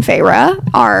 Rezand and Feyre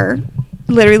are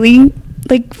literally,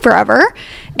 like, forever.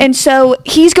 And so,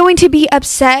 he's going to be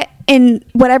upset in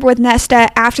whatever with Nesta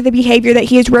after the behavior that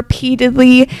she's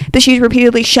repeatedly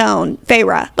shown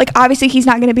Feyre. Like, obviously he's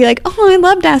not going to be like, oh, I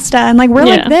love Nesta and like we're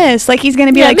like this. Like, he's going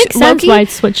to be like, it makes sense why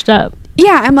it's switched up.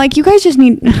 Yeah, I'm like, you guys just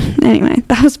need... Anyway,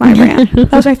 that was my rant.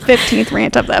 That was my 15th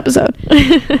rant of the episode.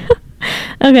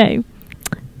 Okay,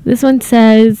 this one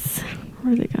says,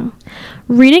 where did it go?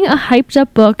 Reading a hyped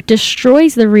up book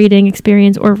destroys the reading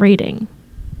experience or rating.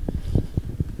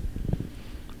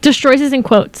 Destroys is in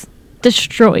quotes.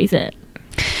 Destroys it.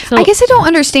 So I guess I don't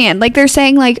understand. Like, they're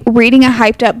saying like reading a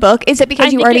hyped up book, is it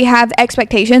because you already have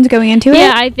expectations going into it?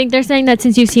 Yeah, I think they're saying that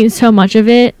since you've seen so much of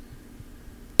it,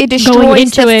 it destroys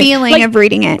the feeling of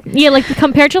reading it. Yeah, like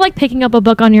compared to like picking up a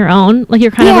book on your own, like you're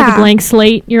kind of like a blank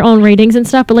slate, your own ratings and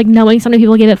stuff, but like knowing so many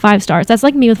people give it 5 stars. That's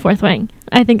like me with Fourth Wing.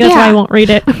 I think that's why I won't read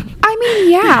it. I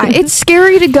mean, yeah, it's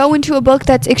scary to go into a book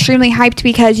that's extremely hyped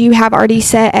because you have already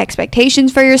set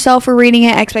expectations for yourself for reading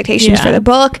it, expectations for the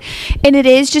book, and it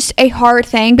is just a hard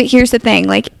thing. But here's the thing,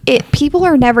 like, people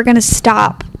are never going to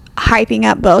stop hyping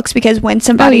up books, because when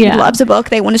somebody loves a book,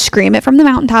 they want to scream it from the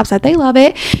mountaintops that they love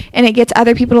it, and it gets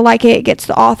other people to like it. It gets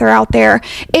the author out there.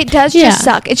 It does just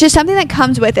suck. It's just something that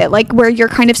comes with it, like where you're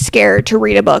kind of scared to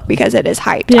read a book because it is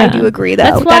hyped. I do agree,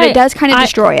 though, that it does kind of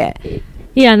destroy it.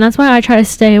 Yeah, and that's why I try to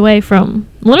stay away from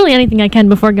literally anything I can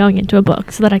before going into a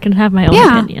book, so that I can have my own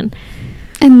opinion.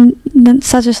 And then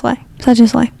such a slay. Thank you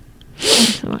so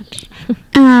much.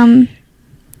 I'm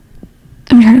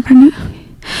trying to find it.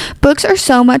 Books are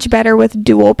so much better with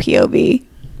dual POV.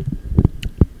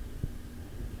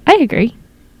 I agree.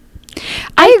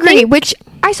 I agree, which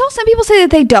I saw some people say that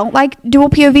they don't like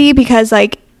dual POV because,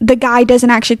 like, the guy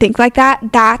doesn't actually think like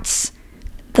that. That's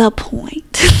the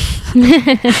point. we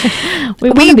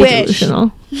want to be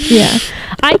delusional. Yeah.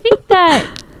 I think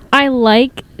that I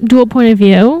like dual point of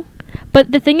view,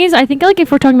 but the thing is, I think, like,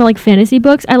 if we're talking about, like, fantasy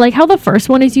books, I like how the first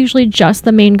one is usually just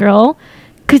the main girl,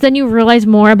 because then you realize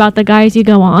more about the guys you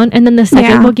go on, and then the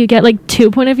second book you get, like,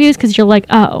 2 point of views, because you're like,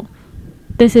 oh,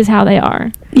 this is how they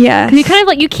are. Yeah, because you kind of,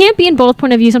 like, you can't be in both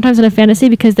point of view sometimes in a fantasy,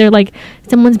 because they're like,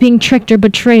 someone's being tricked or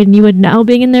betrayed, and you would know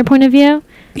being in their point of view.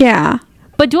 Yeah,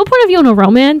 but dual point of view in a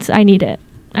romance, I need it.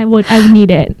 I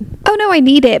need it. Oh no, I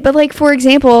need it. But, like, for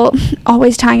example,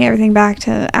 always tying everything back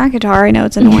to Akatar, I know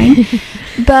it's annoying,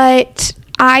 but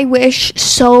I wish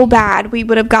so bad we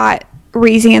would have got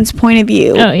Rezian's point of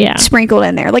view sprinkled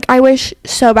in there. Like, I wish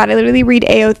so bad. I literally read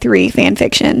AO3 fan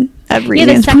fiction of Rezian's.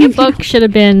 Yeah, the second book should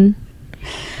have been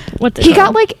he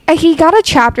got a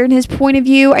chapter in his point of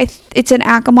view. It's in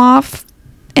Akamov,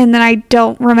 and then I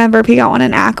don't remember if he got one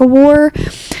in Akawar,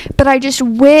 but I just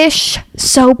wish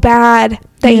so bad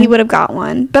that he would have got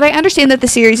one. But I understand that the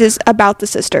series is about the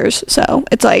sisters, so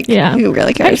it's like, who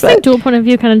really cares? I just think dual point of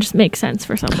view kind of just makes sense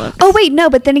for some books. Oh wait, no,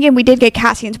 but then again, we did get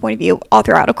Cassian's point of view all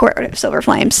throughout A Court of Silver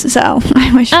Flames, so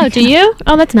I wish. Oh, do you?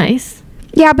 Oh, that's nice.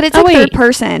 Yeah, but it's like third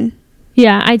person.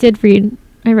 Yeah, I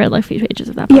read like a few pages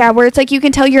of that book. Yeah, where it's like you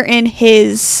can tell you're in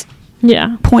his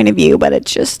point of view, but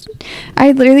it's just,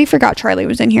 I literally forgot Charlie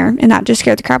was in here, and that just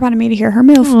scared the crap out of me to hear her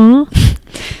move. Aww.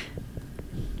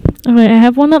 Okay, I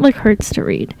have one that, like, hurts to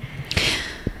read.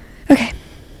 Okay.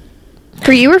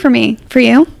 For you or for me? For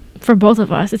you? For both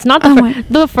of us. It's not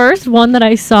the first one that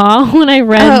I saw when I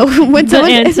read the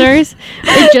answers.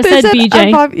 It just said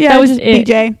BJ. That was it.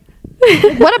 BJ.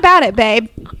 What about it, babe?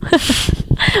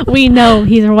 We know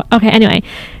he's okay. Anyway,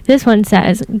 this one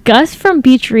says Gus from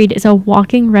Beach Read is a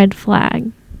walking red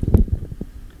flag.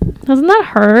 Doesn't that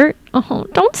hurt? Oh,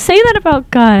 don't say that about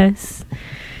Gus.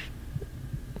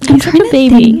 He's such a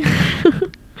baby.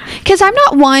 Because I'm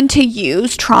not one to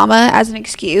use trauma as an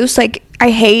excuse. Like, I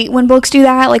hate when books do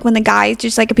that. Like, when the guy's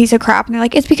just, like, a piece of crap and they're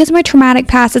like, it's because of my traumatic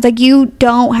past. It's like, you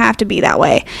don't have to be that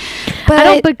way.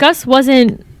 But Gus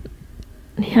wasn't.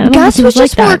 Gus was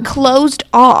just more closed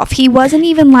off. He wasn't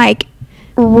even, like,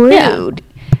 rude. Yeah.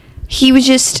 He was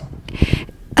just.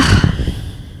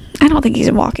 I don't think he's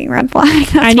a walking red flag.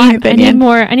 That's my opinion.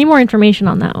 I need more information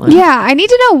on that one. Yeah, I need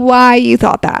to know why you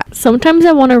thought that. Sometimes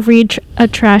I want to read a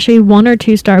trashy 1 or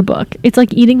 2 star book. It's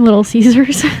like eating Little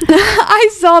Caesars. I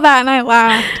saw that and I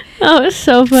laughed. Oh, it's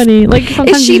so funny. Like,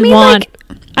 sometimes you want.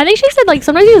 I think she said, like,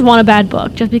 sometimes you just want a bad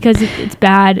book just because it's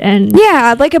bad and.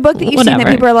 Yeah, like a book that you've seen that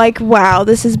people are like, wow,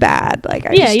 this is bad. Like,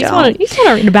 you just want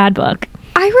to read a bad book.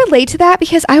 I relate to that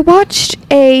because I watched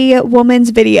a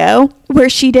woman's video where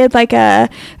she did, like, a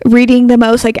reading the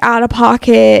most, like,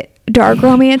 out-of-pocket dark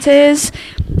romances,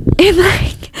 and,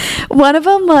 like, one of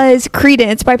them was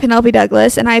Credence by Penelope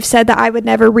Douglas, and I've said that I would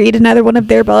never read another one of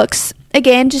their books.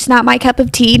 Again, just not my cup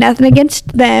of tea. Nothing against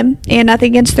them and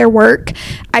nothing against their work.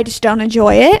 I just don't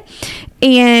enjoy it.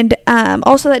 And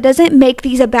also, that doesn't make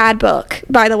these a bad book,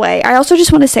 by the way. I also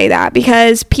just want to say that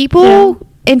because people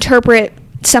interpret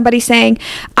somebody saying,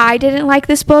 I didn't like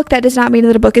this book, that does not mean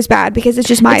that a book is bad, because it's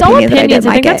just my opinion that I didn't like it.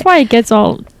 I think that's why it gets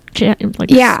all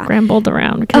scrambled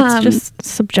around, because it's just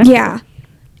subjective. Yeah.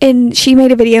 And she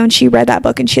made a video and she read that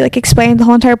book and she, like, explained the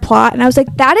whole entire plot, and I was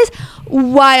like, that is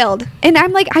wild. And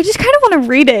I'm like, I just kind of want to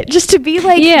read it just to be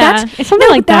like, it's something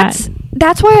like that.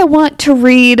 That's why I want to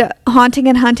read Haunting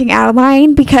and Hunting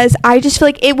Adeline, because I just feel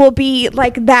like it will be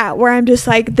like that, where I'm just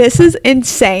like, this is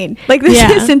insane. Like, this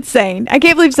is insane. I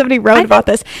can't believe somebody wrote about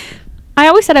this. I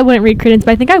always said I wouldn't read Credence,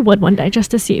 but I think I would one day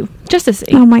just to see.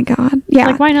 Oh my God. Yeah.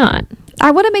 Like, why not? I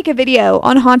want to make a video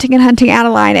on Haunting and Hunting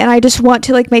Adeline, and I just want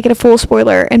to, like, make it a full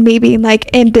spoiler and me being,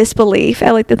 like, in disbelief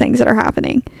at, like, the things that are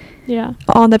happening. Yeah.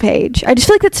 on the page. I just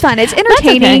feel like it's fun. It's That's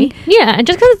entertaining. okay. Yeah, and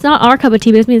just because it's not our cup of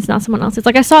tea doesn't mean it's not someone else's.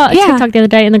 Like, I saw a Yeah. TikTok the other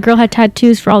day, and the girl had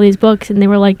tattoos for all these books, and they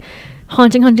were like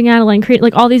Haunting Adeline,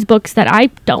 like all these books that I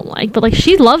don't like, but like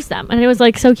she loves them, and it was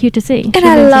like so cute to see. And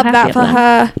I love that for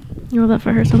her. I love that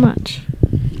for her so much.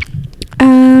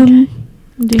 Okay.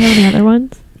 Do you have any other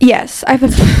ones? Yes, I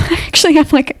actually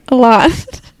have like a lot.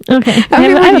 Okay, How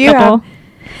many I have do a you couple.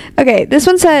 Okay, this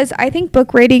one says, I think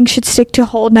book rating should stick to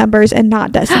whole numbers and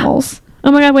not decimals.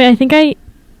 Oh my god, wait, I think I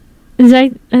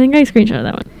screenshotted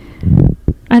that one.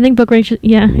 I think book rating should,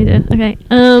 yeah, I did. Okay.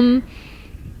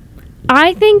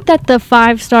 I think that the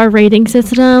 5-star rating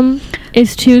system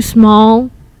is too small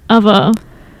of a,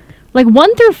 like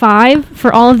 1 through 5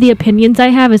 for all of the opinions I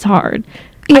have is hard.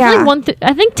 Yeah.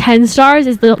 I think 10 stars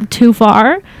is too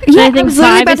far. And Yeah, I think I was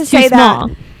literally 5 about to is too say that.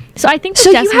 small. So I think the So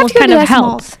you have decimals to go kind to of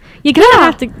help. decimals. You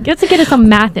have to get us some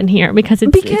math in here because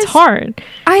it's hard.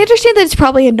 I understand that it's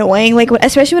probably annoying, like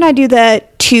especially when I do the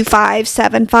 2.5,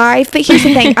 7.5. But here's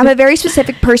the thing: I'm a very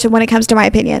specific person when it comes to my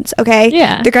opinions. Okay,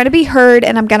 Yeah. they're going to be heard,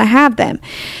 and I'm going to have them.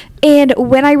 And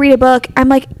when I read a book, I'm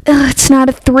like, ugh, it's not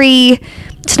a 3,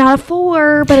 it's not a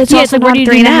 4, but it's also like, what not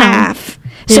do a you do 3.5.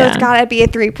 So Yeah. it's gotta be a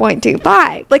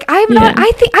 3.25. Like I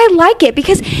think I like it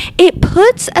because it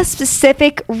puts a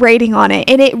specific rating on it,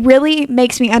 and it really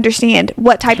makes me understand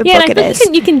what type of book and I it think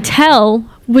is. you can tell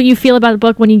what you feel about the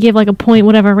book when you give like a point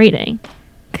whatever rating,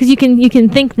 because you can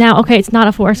think now, okay, it's not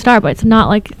a 4-star, but it's not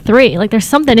like 3. Like there's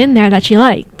something in there that you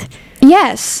liked.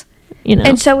 Yes,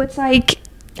 and so it's like,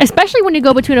 especially when you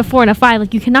go between a 4 and a 5,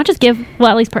 like you cannot just give, well,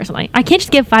 at least personally, I can't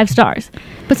just give 5 stars.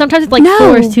 But sometimes it's like No.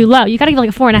 4 is too low. You gotta give like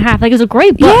a 4.5. Like it's a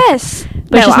great book. yes. But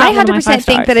it's No, just not I one of my 100% 5 think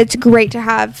stars. that it's great to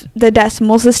have the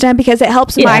decimal system because it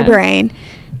helps my Yeah. brain.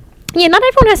 Yeah, not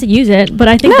everyone has to use it, but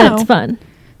I think that No. it's fun.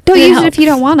 Don't It use it if you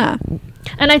helps. don't wanna.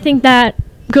 And I think that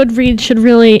Goodreads should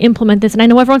really implement this. And I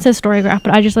know everyone says Storygraph,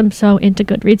 but I just am so into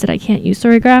Goodreads that I can't use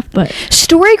Storygraph. But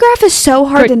Storygraph is so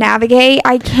hard to navigate.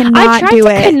 I I cannot tried do to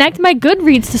it. connect my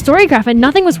Goodreads to Storygraph, and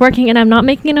nothing was working. And I'm not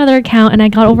making another account, and I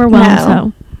got overwhelmed.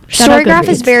 No. So shout out Storygraph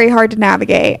is Goodreads. very hard to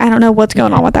navigate. I don't know what's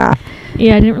going on with that.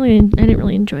 Yeah, I didn't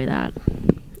really enjoy that.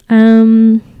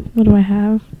 What do I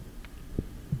have?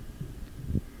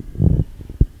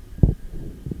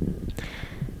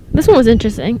 This one was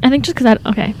interesting. I think just because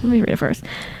okay, let me read it first.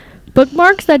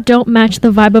 Bookmarks that don't match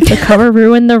the vibe of the cover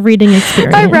ruin the reading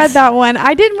experience. I read that one.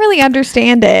 I didn't really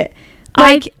understand it.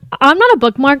 Like, I'm not a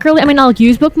bookmark girly. I mean, I'll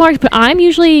use bookmarks, but I'm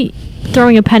usually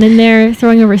throwing a pen in there,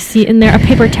 throwing a receipt in there, a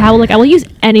paper towel. Like I will use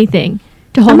anything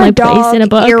to hold I'm my a place in a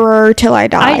book. dog-earer till I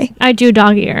die. I do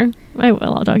dog ear.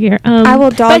 I'll dog ear. I will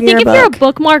But dog I think ear if a you're a book.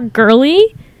 bookmark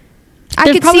girly, I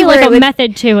there's could probably see like where a it would,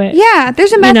 method to it. Yeah,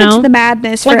 there's a method know? to the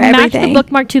madness Like for match everything. the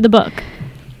bookmark to the book,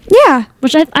 Yeah.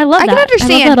 which I love. I can that.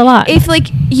 understand I love that a lot. if like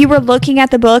you were looking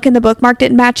at the book and the bookmark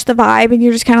didn't match the vibe and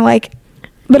you're just kind of like,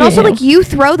 but also Yeah. like you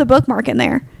throw the bookmark in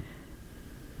there.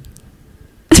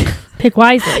 Pick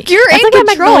wisely. You're That's in like a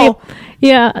control.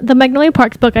 Yeah, the Magnolia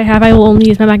Parks book I have, I will only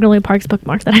use my Magnolia Parks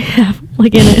bookmarks that I have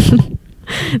like in it.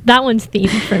 That one's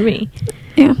themed for me.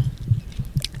 Yeah.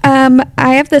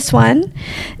 I have this one,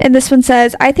 and this one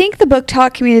says, I think the book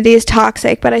talk community is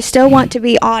toxic, but I still want to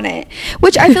be on it,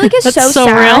 which I feel like is That's so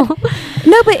sad. real.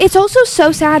 No, but it's also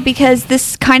so sad because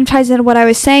this kind of ties into what I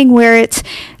was saying, where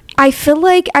I feel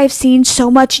like I've seen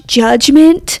so much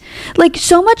judgment, like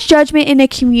so much judgment in a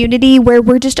community where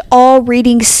we're just all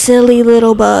reading silly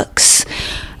little books.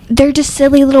 They're just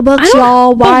silly little books,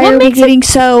 y'all. Why are we getting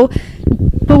so...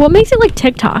 But what makes it like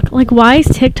TikTok? Like, why is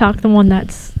TikTok the one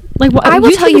that's... Like, I will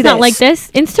YouTube tell you is not this. like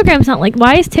this. Instagram's not like...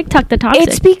 Why is TikTok the toxic?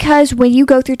 It's because when you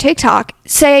go through TikTok,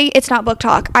 say it's not book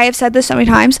talk. I have said this so many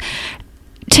times.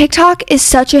 TikTok is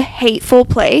such a hateful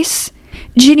place.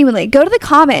 Genuinely, go to the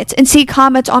comments and see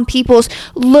comments on people's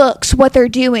looks, what they're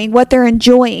doing, what they're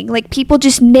enjoying. Like people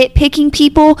just nitpicking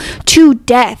people to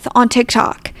death on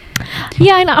TikTok.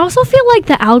 Yeah, and I also feel like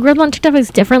the algorithm on TikTok is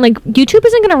different. Like, YouTube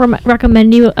isn't going to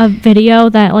recommend you a video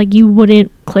that, like, you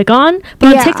wouldn't click on.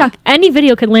 But Yeah. on TikTok, any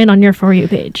video could land on your For You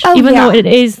page. Oh, even yeah. though it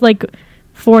is, like,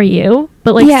 for you.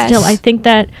 But, like, Yes. still, I think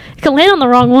that it could land on the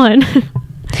wrong one.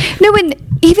 No, and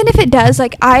even if it does,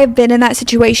 like I've been in that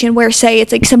situation where say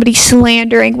it's like somebody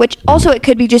slandering, which also it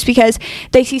could be just because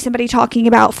they see somebody talking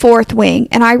about Fourth Wing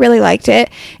and I really liked it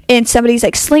and somebody's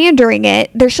like slandering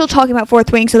it, they're still talking about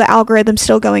Fourth Wing, so the algorithm's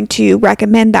still going to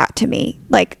recommend that to me,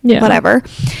 like whatever.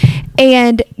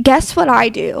 And guess what I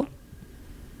do?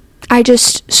 I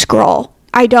just scroll.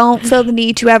 I don't feel the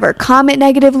need to ever comment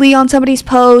negatively on somebody's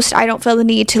post. I don't feel the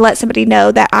need to let somebody know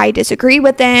that I disagree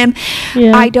with them.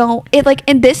 Yeah. I don't, it like,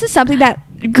 and this is something that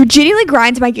genuinely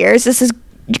grinds my gears. This is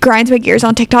grinds my gears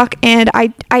on TikTok, and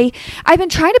I've been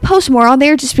trying to post more on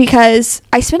there just because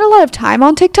I spend a lot of time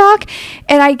on TikTok,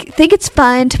 and I think it's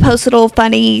fun to post little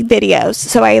funny videos,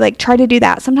 so I like try to do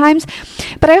that sometimes.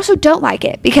 But I also don't like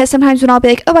it because sometimes when I'll be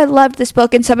like, oh, I loved this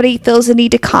book, and somebody feels the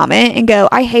need to comment and go,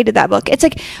 I hated that book. It's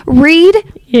like, read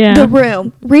the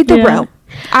room.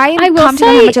 I am commenting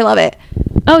on how much I love it.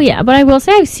 Oh yeah, but I will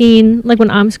say I've seen, like,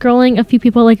 when I'm scrolling, a few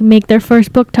people like make their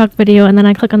first book talk video, and then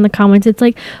I click on the comments. It's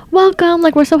like, welcome,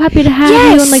 like, we're so happy to have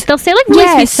you, and like they'll say like really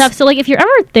sweet stuff. So like, if you're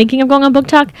ever thinking of going on book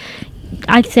talk,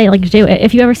 I'd say like do it.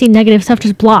 If you ever see negative stuff,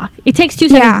 just block. It takes 2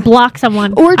 seconds. Block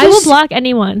someone. Or I will block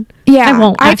anyone. I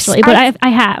won't actually, but I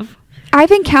have.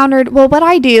 I've encountered, well, what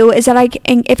I do is that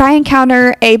if I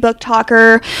encounter a book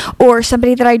talker or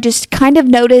somebody that I just kind of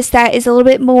notice that is a little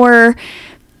bit more,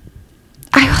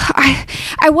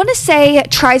 I want to say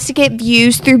tries to get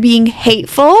views through being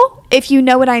hateful, if you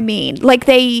know what I mean. Like,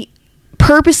 they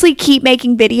purposely keep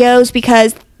making videos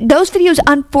because those videos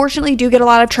unfortunately do get a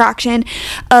lot of traction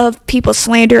of people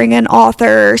slandering an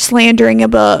author, slandering a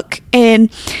book,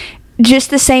 and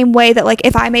just the same way that, like,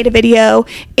 if I made a video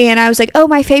and I was like, oh,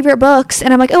 my favorite books,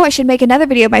 and I'm like, oh, I should make another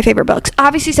video of my favorite books.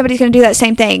 Obviously, somebody's going to do that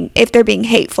same thing if they're being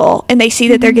hateful and they see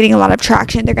that they're getting a lot of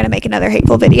traction. They're going to make another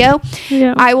hateful video.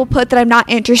 Yeah. I will put that I'm not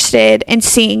interested in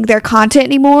seeing their content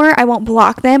anymore. I won't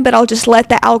block them, but I'll just let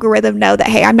the algorithm know that,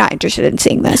 hey, I'm not interested in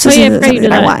seeing this. This isn't something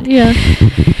that I want. Yeah.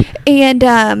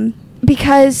 And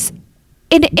because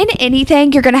in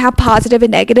anything, you're going to have positive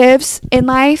and negatives in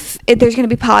life. There's going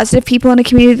to be positive people in a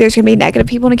community. There's going to be negative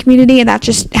people in a community, and that's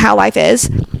just how life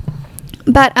is.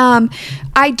 But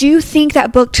I do think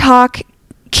that book talk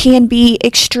can be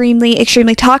extremely,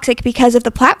 extremely toxic because of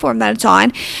the platform that it's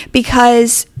on,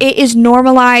 because it is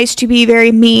normalized to be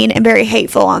very mean and very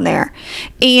hateful on there,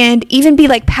 and even be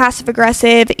like passive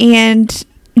aggressive and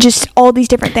just all these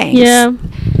different things. Yeah,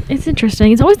 it's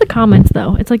interesting. It's always the comments,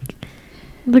 though. It's like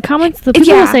the comments, the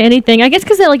people will say anything, I guess,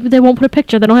 because they won't put a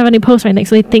picture, they don't have any posts or anything,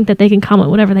 so they think that they can comment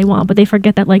whatever they want, but they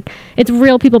forget that, like, it's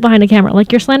real people behind a camera.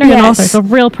 Like, you're slandering an author, so a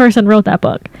real person wrote that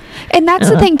book. And that's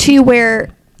the thing too,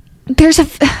 where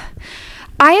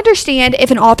I understand if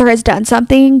an author has done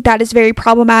something that is very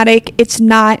problematic, it's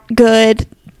not good,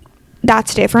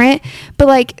 that's different. But,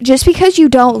 like, just because you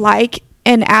don't like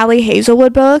an Allie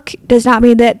Hazelwood book does not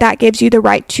mean that that gives you the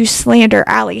right to slander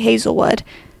Allie Hazelwood.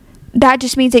 That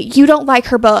just means that you don't like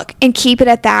her book, and keep it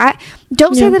at that.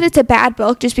 Don't say that it's a bad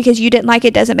book just because you didn't like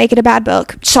it doesn't make it a bad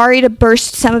book. Sorry to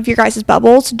burst some of your guys'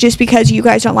 bubbles. Just because you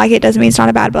guys don't like it doesn't mean it's not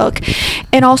a bad book.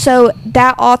 And also,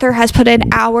 that author has put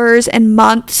in hours and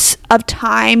months of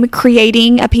time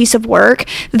creating a piece of work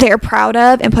they're proud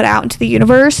of and put out into the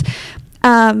universe.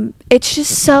 It's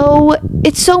just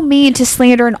it's so mean to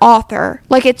slander an author.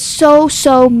 Like, it's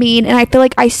so mean, and I feel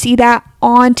like I see that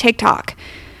on TikTok.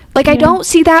 Like, I don't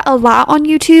see that a lot on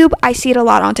YouTube. I see it a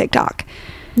lot on TikTok.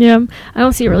 Yeah, I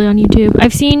don't see it really on YouTube.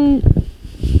 I've seen,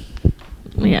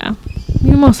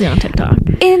 mostly on TikTok.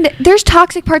 And there's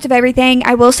toxic parts of everything.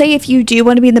 I will say, if you do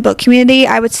want to be in the book community,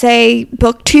 I would say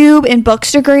BookTube and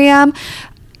Bookstagram.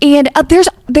 And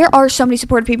there are so many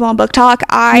supportive people on Book Talk.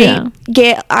 I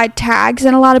get tags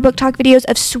in a lot of Book Talk videos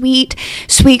of sweet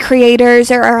creators.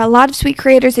 There are a lot of sweet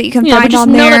creators that you can find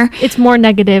on there. It's more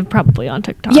negative probably on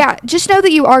TikTok. Yeah, just know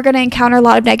that you are going to encounter a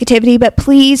lot of negativity, but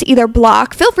please either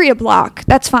block. Feel free to block.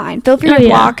 That's fine. Feel free to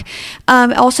block.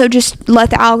 Also, just let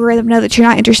the algorithm know that you're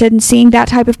not interested in seeing that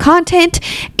type of content,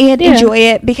 and enjoy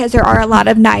it, because there are a lot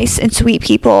of nice and sweet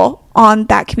people on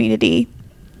that community.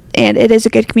 And it is a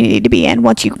good community to be in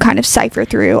once you kind of cipher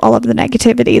through all of the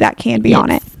negativity that can be on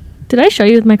it. Did I show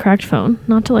you with my cracked phone?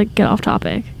 Not to, like, get off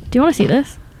topic. Do you want to see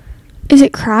this? Is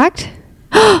it cracked?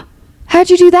 How'd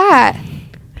you do that?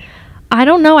 I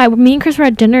don't know. Me and Chris were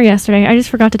at dinner yesterday. I just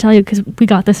forgot to tell you because we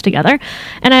got this together.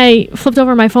 And I flipped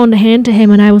over my phone to hand to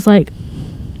him, and I was like,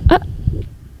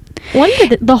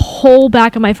 the whole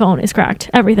back of my phone is cracked.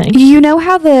 Everything. You know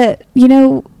how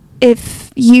if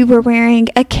you were wearing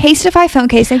a Casetify phone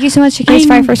case. Thank you so much to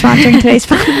Casetify for sponsoring today's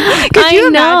phone. Could you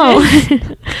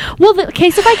imagine? Well, the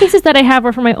Casetify cases that I have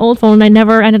were from my old phone. I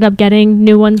never ended up getting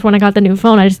new ones when I got the new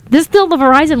phone. This is still the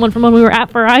Verizon one from when we were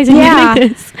at Verizon.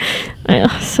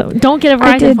 Yeah. So don't get a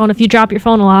Verizon phone if you drop your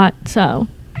phone a lot. So.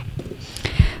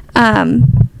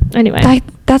 Anyway.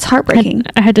 That's heartbreaking.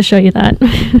 I had to show you that.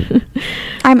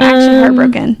 I'm actually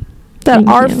heartbroken that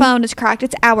our phone is cracked.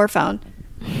 It's our phone.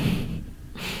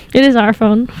 It is our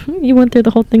phone. You went through the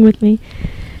whole thing with me.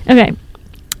 Okay.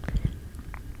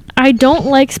 I don't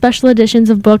like special editions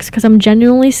of books because I'm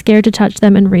genuinely scared to touch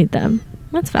them and read them.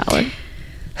 That's valid.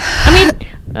 I mean,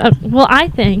 I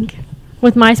think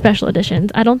with my special editions,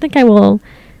 I don't think I will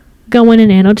go in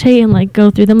and annotate and like go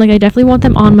through them. Like I definitely want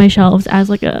them on my shelves as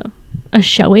like a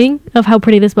showing of how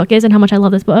pretty this book is and how much I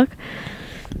love this book.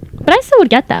 But I still would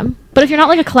get them. But if you're not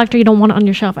like a collector, you don't want it on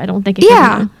your shelf. I don't think you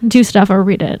can do stuff or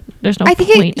read it. There's no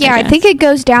point. I think it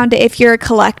goes down to if you're a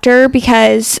collector,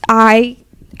 because I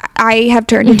have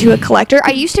turned into a collector.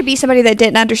 I used to be somebody that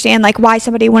didn't understand like why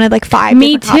somebody wanted like 5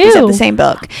 different copies of the same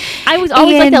book. I was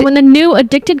always like that when the new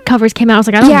Addicted covers came out. I was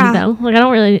like, I don't need them. Like I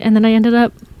don't really. And then I ended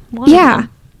up wanting them.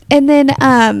 And then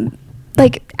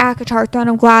like ACOTAR, Throne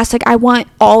of Glass, like I want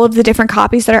all of the different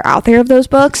copies that are out there of those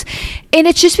books. And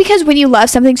it's just because when you love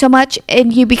something so much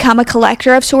and you become a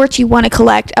collector of sorts, you want to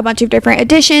collect a bunch of different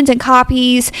editions and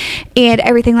copies and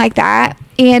everything like that.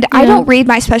 And I don't read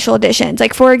my special editions.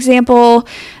 Like, for example,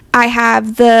 I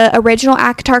have the original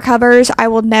ACOTAR covers. I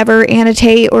will never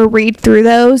annotate or read through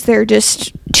those. They're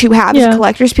just to have as a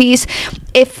collector's piece.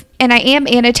 And I am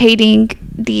annotating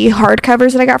the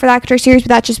hardcovers that I got for the ACOTAR series, but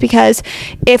that's just because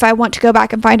if I want to go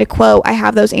back and find a quote, I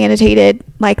have those annotated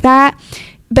like that.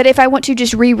 But if I want to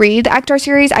just reread the ACOTAR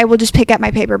series, I will just pick up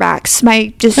my paperbacks,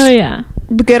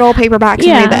 good old paperbacks,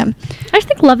 and read them. I just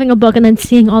think loving a book and then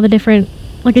seeing all the different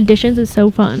like editions is so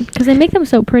fun because they make them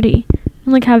so pretty.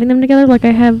 And like having them together, like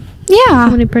I have so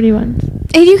many pretty ones.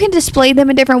 And you can display them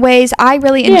in different ways. I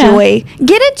really enjoy.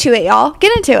 Get into it, y'all.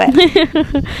 Get into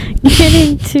it. Get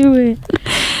into it.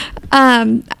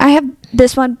 I have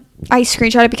this one. I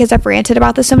screenshot it because I've ranted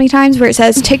about this so many times, where it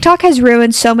says TikTok has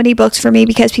ruined so many books for me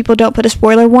because people don't put a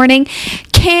spoiler warning.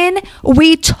 Can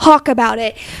we talk about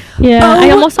it? Yeah,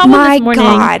 I almost saw one this morning.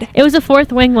 God. It was a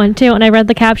Fourth Wing one too, and I read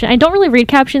the caption. I don't really read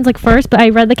captions like first, but I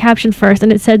read the caption first,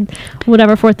 and it said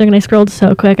whatever Fourth Wing, and I scrolled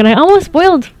so quick, and I almost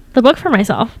spoiled the book for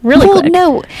myself. Really quick.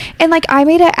 No, and like I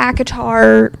made an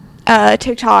ACOTAR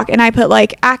TikTok, and I put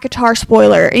like ACOTAR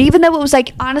spoiler, and even though it was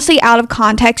like honestly out of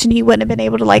context and you wouldn't have been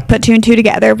able to like put 2 and 2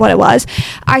 together of what it was,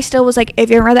 I still was like, if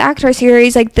you haven't read the ACOTAR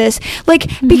series, like this, like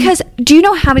because do you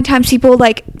know how many times people,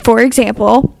 like for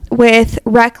example with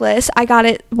Reckless, I got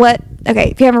it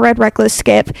if you haven't read Reckless,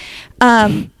 skip,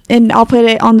 and I'll put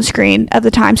it on the screen of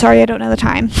the time. Sorry, I don't know the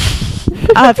time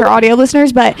for audio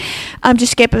listeners, but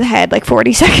just skip ahead like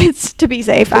 40 seconds to be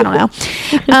safe. I don't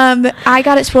know. I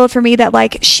got it spoiled for me that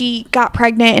like she got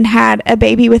pregnant and had a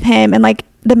baby with him, and like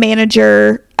the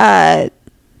manager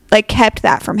like kept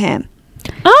that from him.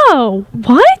 Oh,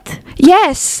 what?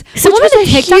 Yes. Someone made a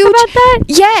TikTok about that?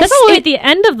 Yes. That's all the way at the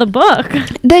end of the book.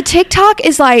 The TikTok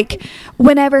is like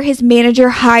whenever his manager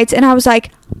hides, and I was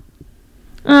like,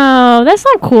 oh, that's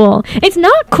not cool. It's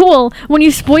not cool when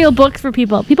you spoil books for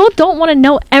people. People don't want to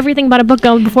know everything about a book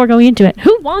before going into it.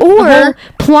 Who wants the whole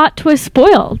plot twist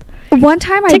spoiled? One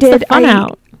time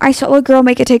I saw a girl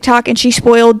make a TikTok, and she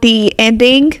spoiled the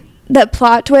ending, the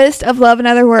plot twist of Love and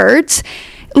Other Words.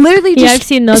 Literally just I've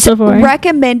seen those before.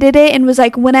 Recommended it and was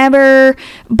like, whenever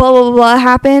blah blah blah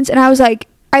happens, and I was like,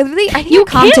 I think you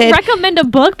can't recommend a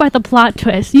book by the plot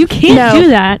twist. You can't do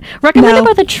that. Recommend it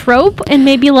by the trope and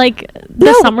maybe like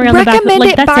the summary on the back. Recommend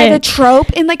like, it by the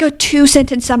trope in like a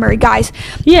 2-sentence summary, guys.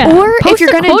 Yeah. Or if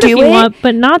you're gonna do it,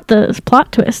 but not the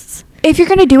plot twists. If you're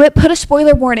gonna do it, put a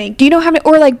spoiler warning. Do you know how many?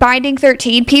 Or like Binding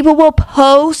 13, people will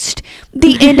post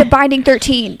the end of Binding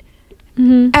 13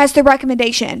 as the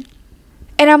recommendation,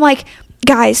 and I'm like,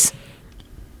 guys.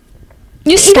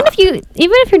 Even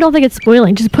if you don't think it's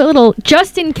spoiling, just put a little,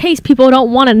 just in case people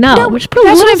don't want to know. No, which put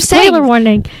a little spoiler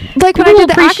warning. Like when I did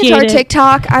the ACOTAR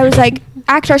TikTok, I was like,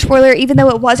 ACOTAR spoiler, even though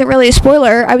it wasn't really a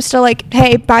spoiler, I was still like,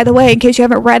 hey, by the way, in case you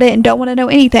haven't read it and don't want to know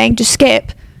anything, just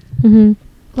skip.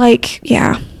 Like,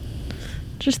 yeah.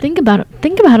 Just think about it.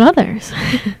 Think about others.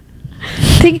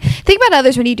 think about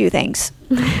others when you do things.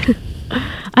 The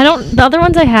other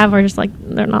ones I have are just like,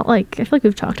 they're not like, I feel like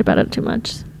we've talked about it too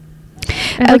much.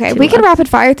 Okay, we can rapid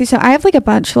fire through some. I have like a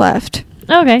bunch left.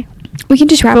 Okay. We can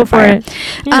just rapid fire. It.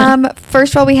 Yeah.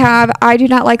 First of all, we have I do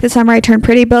not like the Summer I Turned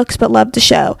Pretty books, but love the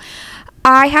show.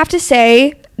 I have to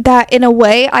say that in a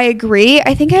way, I agree.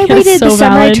 I think I rated the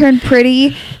Summer I Turned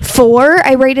Pretty 4.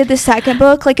 I rated the second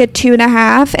book like a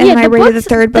 2.5, and then I rated the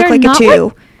third book like a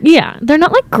 2. They're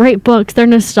not like great books. They're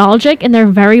nostalgic and they're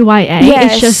very YA.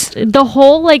 Yes. It's just the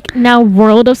whole like now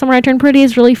world of Summer I Turned Pretty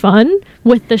is really fun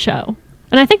with the show.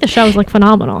 And I think the show is like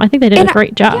phenomenal. I think they did a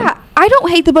great job. Yeah, I don't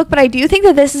hate the book, but I do think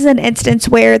that this is an instance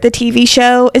where the TV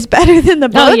show is better than the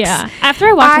books. Oh yeah. After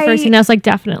I watched the first scene, I was like,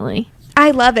 definitely.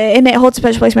 I love it, and it holds a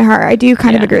special place in my heart. I do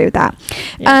kind of agree with that.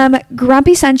 Yeah.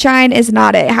 Grumpy Sunshine is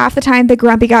not it. Half the time, the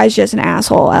grumpy guy is just an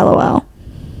asshole. LOL.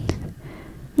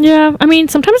 Yeah, I mean,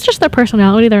 sometimes it's just their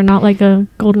personality. They're not like a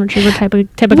golden retriever type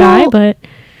of guy, but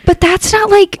that's not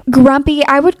like grumpy.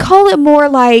 I would call it more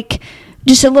like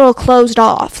just a little closed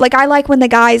off. Like, I like when the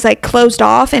guy's like closed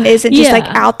off and isn't just like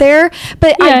out there.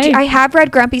 But Yeah, I have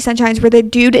read Grumpy Sunshines where the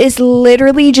dude is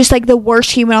literally just like the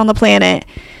worst human on the planet.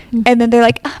 And then they're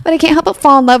like, but I can't help but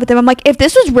fall in love with him. I'm like, if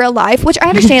this was real life, which I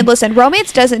understand, listen,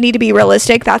 romance doesn't need to be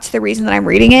realistic. That's the reason that I'm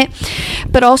reading it.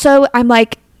 But also, I'm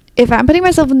like, if I'm putting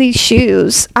myself in these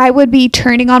shoes, I would be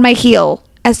turning on my heel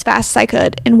as fast as I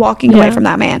could and walking away from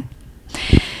that man.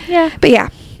 Yeah. But yeah.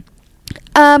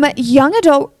 Young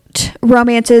adult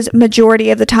romances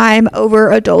majority of the time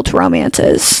over adult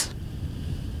romances.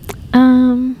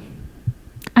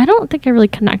 I don't think I really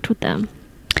connect with them.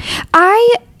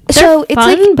 So it's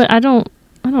fun, like, but I don't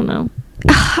know.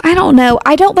 I don't know.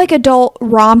 I don't like adult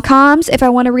rom-coms. If I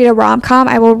want to read a rom-com,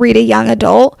 I will read a young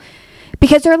adult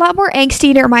because they're a lot more angsty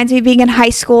and it reminds me of being in high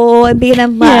school and being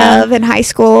in love in high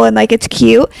school and like it's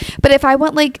cute. But if I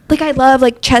want like I love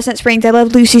like Chestnut Springs, I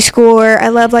love Lucy Score, I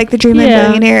love like The Dream of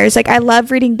Billionaires. Like I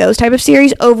love reading those type of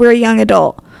series over a young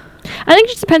adult. I think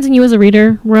it just depends on you as a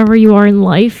reader, wherever you are in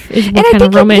life, is what kind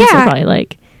of romance you probably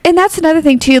like. And that's another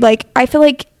thing too. Like I feel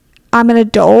like I'm an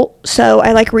adult, so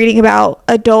I like reading about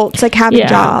adults like having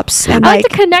jobs. And I like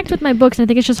to connect with my books, and I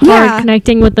think it's just hard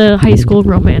connecting with the high school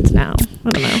romance now. I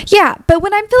don't know. Yeah, but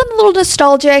when I'm feeling a little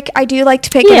nostalgic, I do like to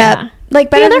pick it up.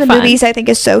 Like better than the movies, I think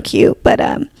is so cute. But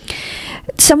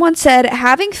someone said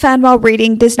having fun while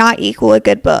reading does not equal a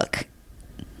good book.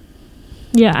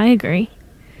 Yeah, I agree.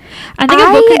 I think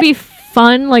a book could be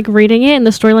fun, like reading it, and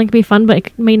the storyline could be fun, but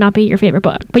it may not be your favorite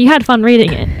book. But you had fun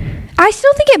reading it. I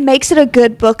still think it makes it a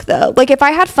good book, though. Like, if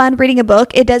I had fun reading a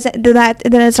book, it doesn't do that.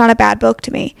 Then it's not a bad book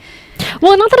to me.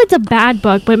 Well, not that it's a bad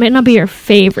book, but it might not be your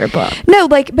favorite book. No,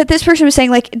 like, but this person was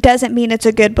saying, like, it doesn't mean it's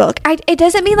a good book. It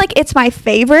doesn't mean, like, it's my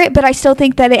favorite, but I still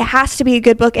think that it has to be a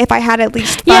good book if I had at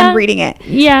least fun reading it.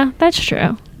 Yeah, that's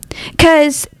true.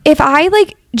 Because if I,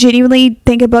 like, genuinely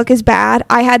think a book is bad,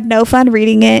 I had no fun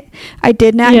reading it. I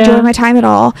did not enjoy my time at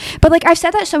all. But, like, I've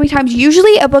said that so many times.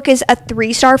 Usually a book is a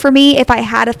 3-star for me if I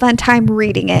had a fun time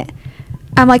reading it.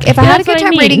 I'm like, if I had a good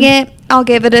time reading it, I'll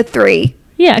give it a 3.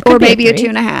 Yeah, or maybe a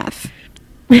 2.5.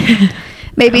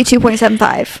 Maybe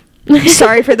 2.75.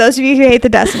 Sorry for those of you who hate the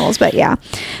decimals, but yeah.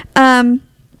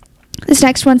 This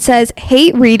next one says,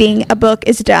 hate reading a book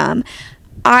is dumb.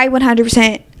 I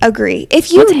 100% agree.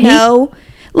 If you know,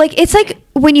 like, it's like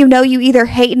when you know you either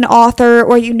hate an author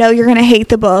or you know you're going to hate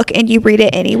the book and you read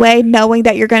it anyway, knowing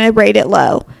that you're going to rate it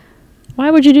low. Why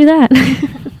would you do that?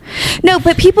 No,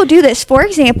 but people do this. For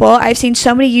example, I've seen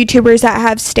so many YouTubers that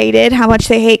have stated how much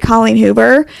they hate Colleen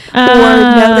Hoover or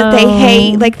know that they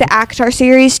hate, like, the ACOTAR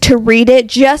series to read it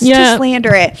just to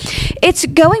slander it. It's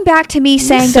going back to me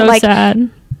saying that, like,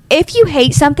 sad. If you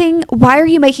hate something, why are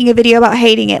you making a video about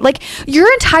hating it? Like,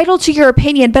 you're entitled to your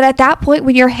opinion, but at that point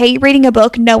when you're hate reading a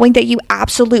book knowing that you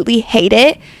absolutely hate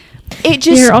it, it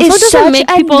just is such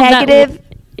a negative...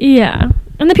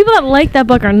 And the people that like that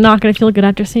book are not going to feel good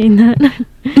after seeing that.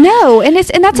 No, and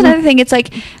that's another thing. It's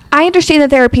like, I understand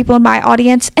that there are people in my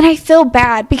audience, and I feel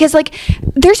bad because, like,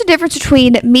 there's a difference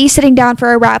between me sitting down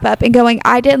for a wrap up and going,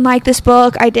 I didn't like this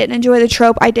book, I didn't enjoy the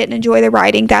trope, I didn't enjoy the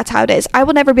writing. That's how it is. I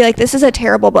will never be like, this is a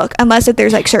terrible book, unless if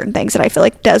there's like certain things that I feel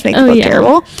like does make the book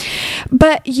terrible.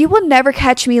 But you will never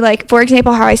catch me, like, for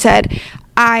example, how I said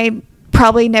I'm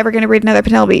probably never going to read another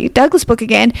Penelope Douglas book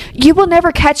again. You will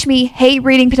never catch me hate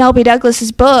reading Penelope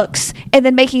Douglas's books and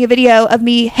then making a video of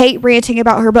me hate ranting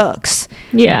about her books.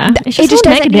 Yeah. It just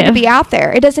doesn't need to be out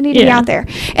there. It doesn't need to be out there.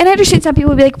 And I understand some people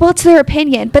will be like, well, it's their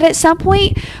opinion. But at some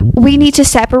point, we need to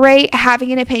separate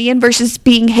having an opinion versus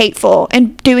being hateful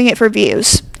and doing it for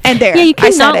views. And you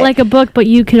can not like a book, but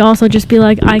you could also just be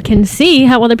like, I can see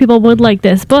how other people would like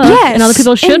this book. Yes. And other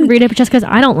people should read it, but just because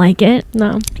I don't like it.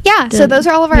 No. Yeah. So those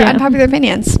are all of our unpopular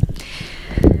opinions.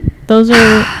 Those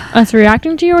are us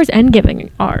reacting to yours and giving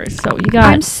ours. So you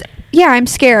got... I'm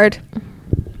scared.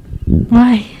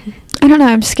 Why? I don't know.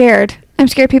 I'm scared. I'm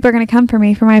scared people are going to come for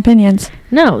me for my opinions.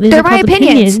 No, they're my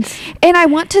opinions. And I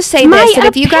want to say this. That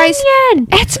if you guys...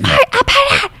 It's my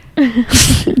opinion.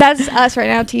 That's us right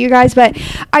now to you guys, but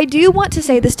I do want to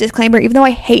say this disclaimer, even though I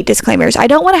hate disclaimers. I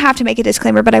don't want to have to make a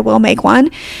disclaimer, but I will make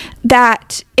one,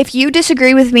 that if you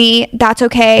disagree with me, that's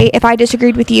okay. If I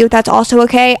disagreed with you, that's also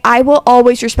okay. I will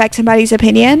always respect somebody's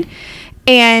opinion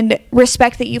and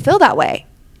respect that you feel that way.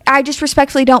 I just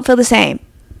respectfully don't feel the same.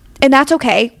 And that's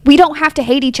okay. We don't have to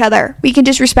hate each other. We can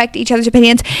just respect each other's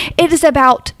opinions. It is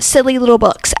about silly little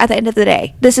books at the end of the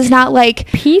day. This is not like...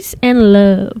 Peace and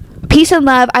love. peace and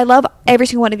love. I love every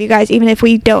single one of you guys, even if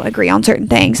we don't agree on certain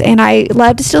things. And I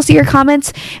love to still see your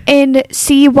comments and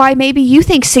see why maybe you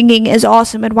think singing is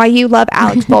awesome and why you love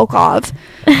Alex Volkov.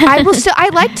 I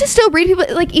like to still read people,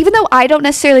 like, even though I don't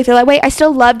necessarily feel that way, I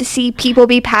still love to see people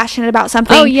be passionate about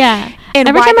something. Oh, yeah. And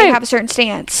every why they have a certain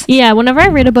stance. Yeah, whenever I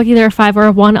read a book, either a 5 or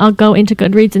a 1, I'll go into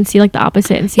Goodreads and see like the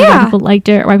opposite and see why people liked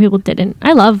it or why people didn't.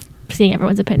 I love seeing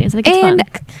everyone's opinions. I think it's fun.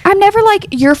 I'm never like,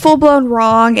 you're full blown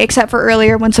wrong, except for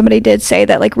earlier when somebody did say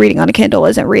that like reading on a Kindle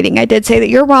isn't reading. I did say that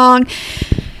you're wrong,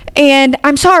 and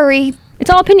I'm sorry. It's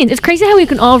all opinions. It's crazy how we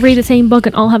can all read the same book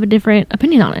and all have a different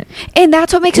opinion on it. And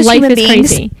that's what makes us human beings.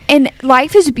 Crazy. And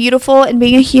life is beautiful, and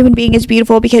being a human being is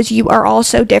beautiful because you are all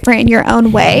so different in your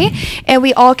own way, and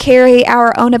we all carry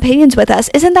our own opinions with us.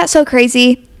 Isn't that so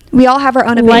crazy? We all have our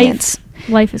own opinions.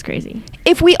 Life is crazy.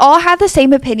 If we all had the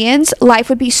same opinions, life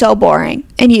would be so boring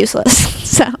and useless.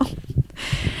 So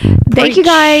thank you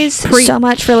guys so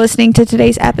much for listening to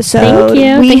today's episode. Thank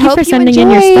you. Thank you for sending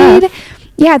in your stuff.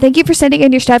 Yeah, thank you for sending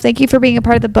in your stuff. Thank you for being a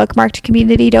part of the Bookmarked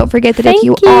community. Don't forget that if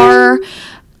you are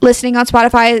listening on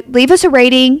Spotify, leave us a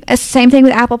rating. Same thing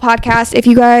with Apple Podcasts. If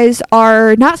you guys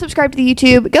are not subscribed to the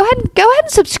YouTube, go ahead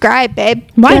and subscribe, babe.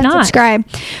 Why not? Subscribe.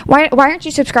 Why aren't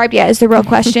you subscribed yet is the real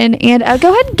question. And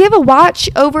go ahead and give a watch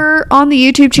over on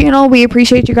the YouTube channel. We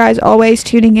appreciate you guys always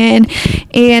tuning in.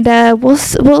 And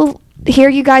we'll hear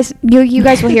you guys. You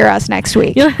guys will hear us next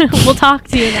week. We'll talk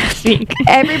to you next week.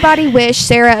 Everybody wish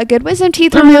Sarah a good wisdom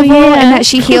teeth removal and that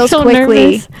she heals so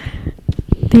quickly. Nervous.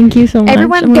 Thank you so much.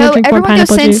 Everyone go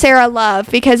send Sarah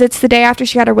love, because it's the day after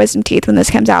she got her wisdom teeth when this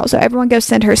comes out. So everyone go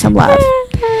send her some love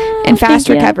and fast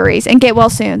recoveries and get well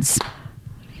soon.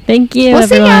 Thank you,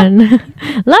 everyone.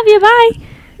 Love you. Bye.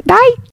 Bye.